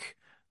think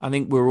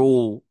we're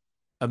all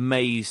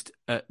amazed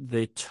at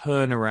the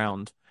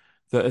turnaround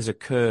that has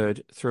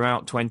occurred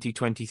throughout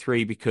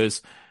 2023,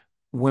 because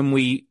when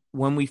we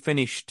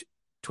finished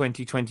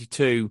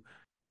 2022,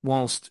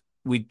 whilst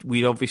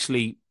we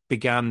obviously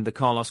began the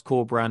Carlos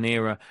Corberán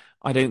era,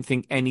 I don't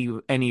think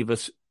any of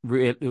us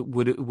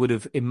would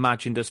have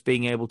imagined us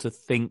being able to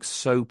think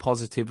so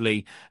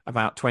positively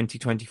about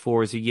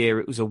 2024 as a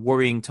year. It was a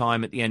worrying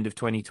time at the end of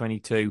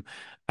 2022,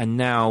 and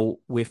now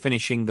we're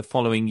finishing the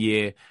following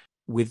year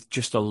with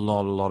just a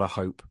lot of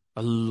hope.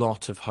 A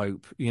lot of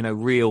hope,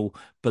 real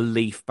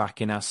belief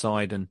back in our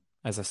side. And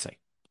as I say,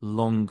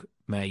 long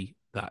may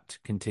that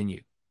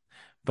continue.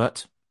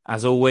 But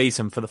as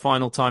always, and for the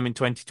final time in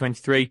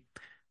 2023,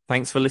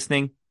 thanks for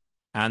listening,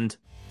 and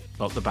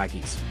lot the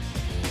baggies.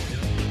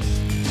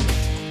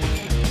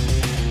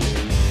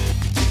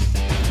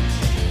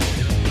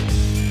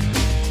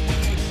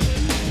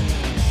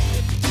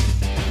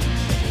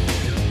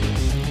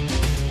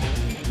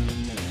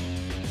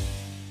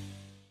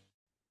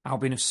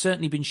 Albion have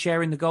certainly been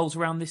sharing the goals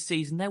around this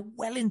season. They're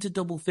well into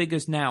double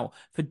figures now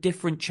for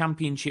different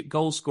championship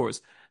goal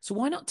scorers. So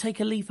why not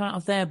take a leaf out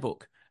of their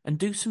book and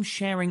do some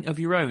sharing of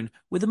your own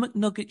with a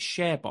McNuggets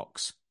share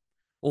box?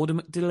 Order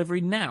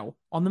McDelivery now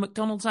on the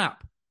McDonald's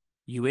app.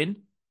 You in?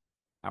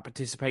 At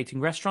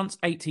participating restaurants,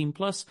 18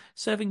 plus,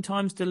 serving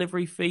times,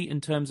 delivery fee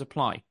and terms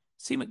apply.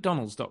 See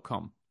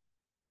mcdonalds.com.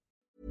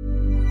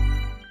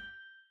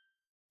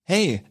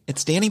 Hey,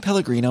 it's Danny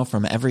Pellegrino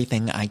from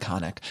Everything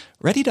Iconic.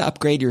 Ready to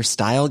upgrade your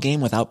style game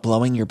without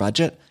blowing your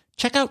budget?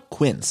 Check out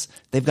Quince.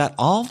 They've got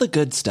all the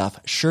good stuff,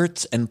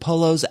 shirts and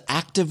polos,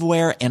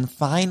 activewear, and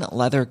fine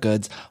leather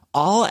goods,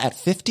 all at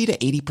 50 to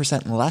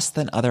 80% less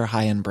than other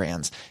high-end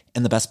brands.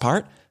 And the best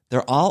part?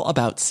 They're all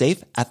about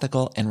safe,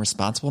 ethical, and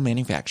responsible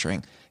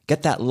manufacturing.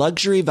 Get that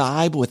luxury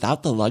vibe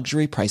without the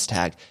luxury price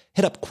tag.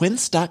 Hit up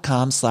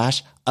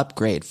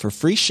quince.com/upgrade for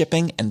free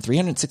shipping and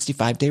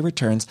 365-day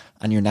returns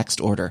on your next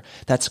order.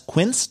 That's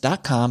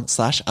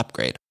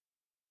quince.com/upgrade.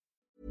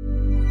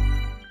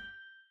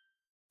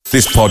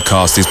 This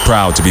podcast is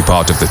proud to be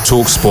part of the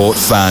TalkSport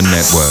Fan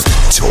Network.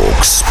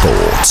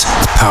 TalkSport.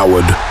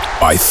 Powered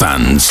by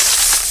fans.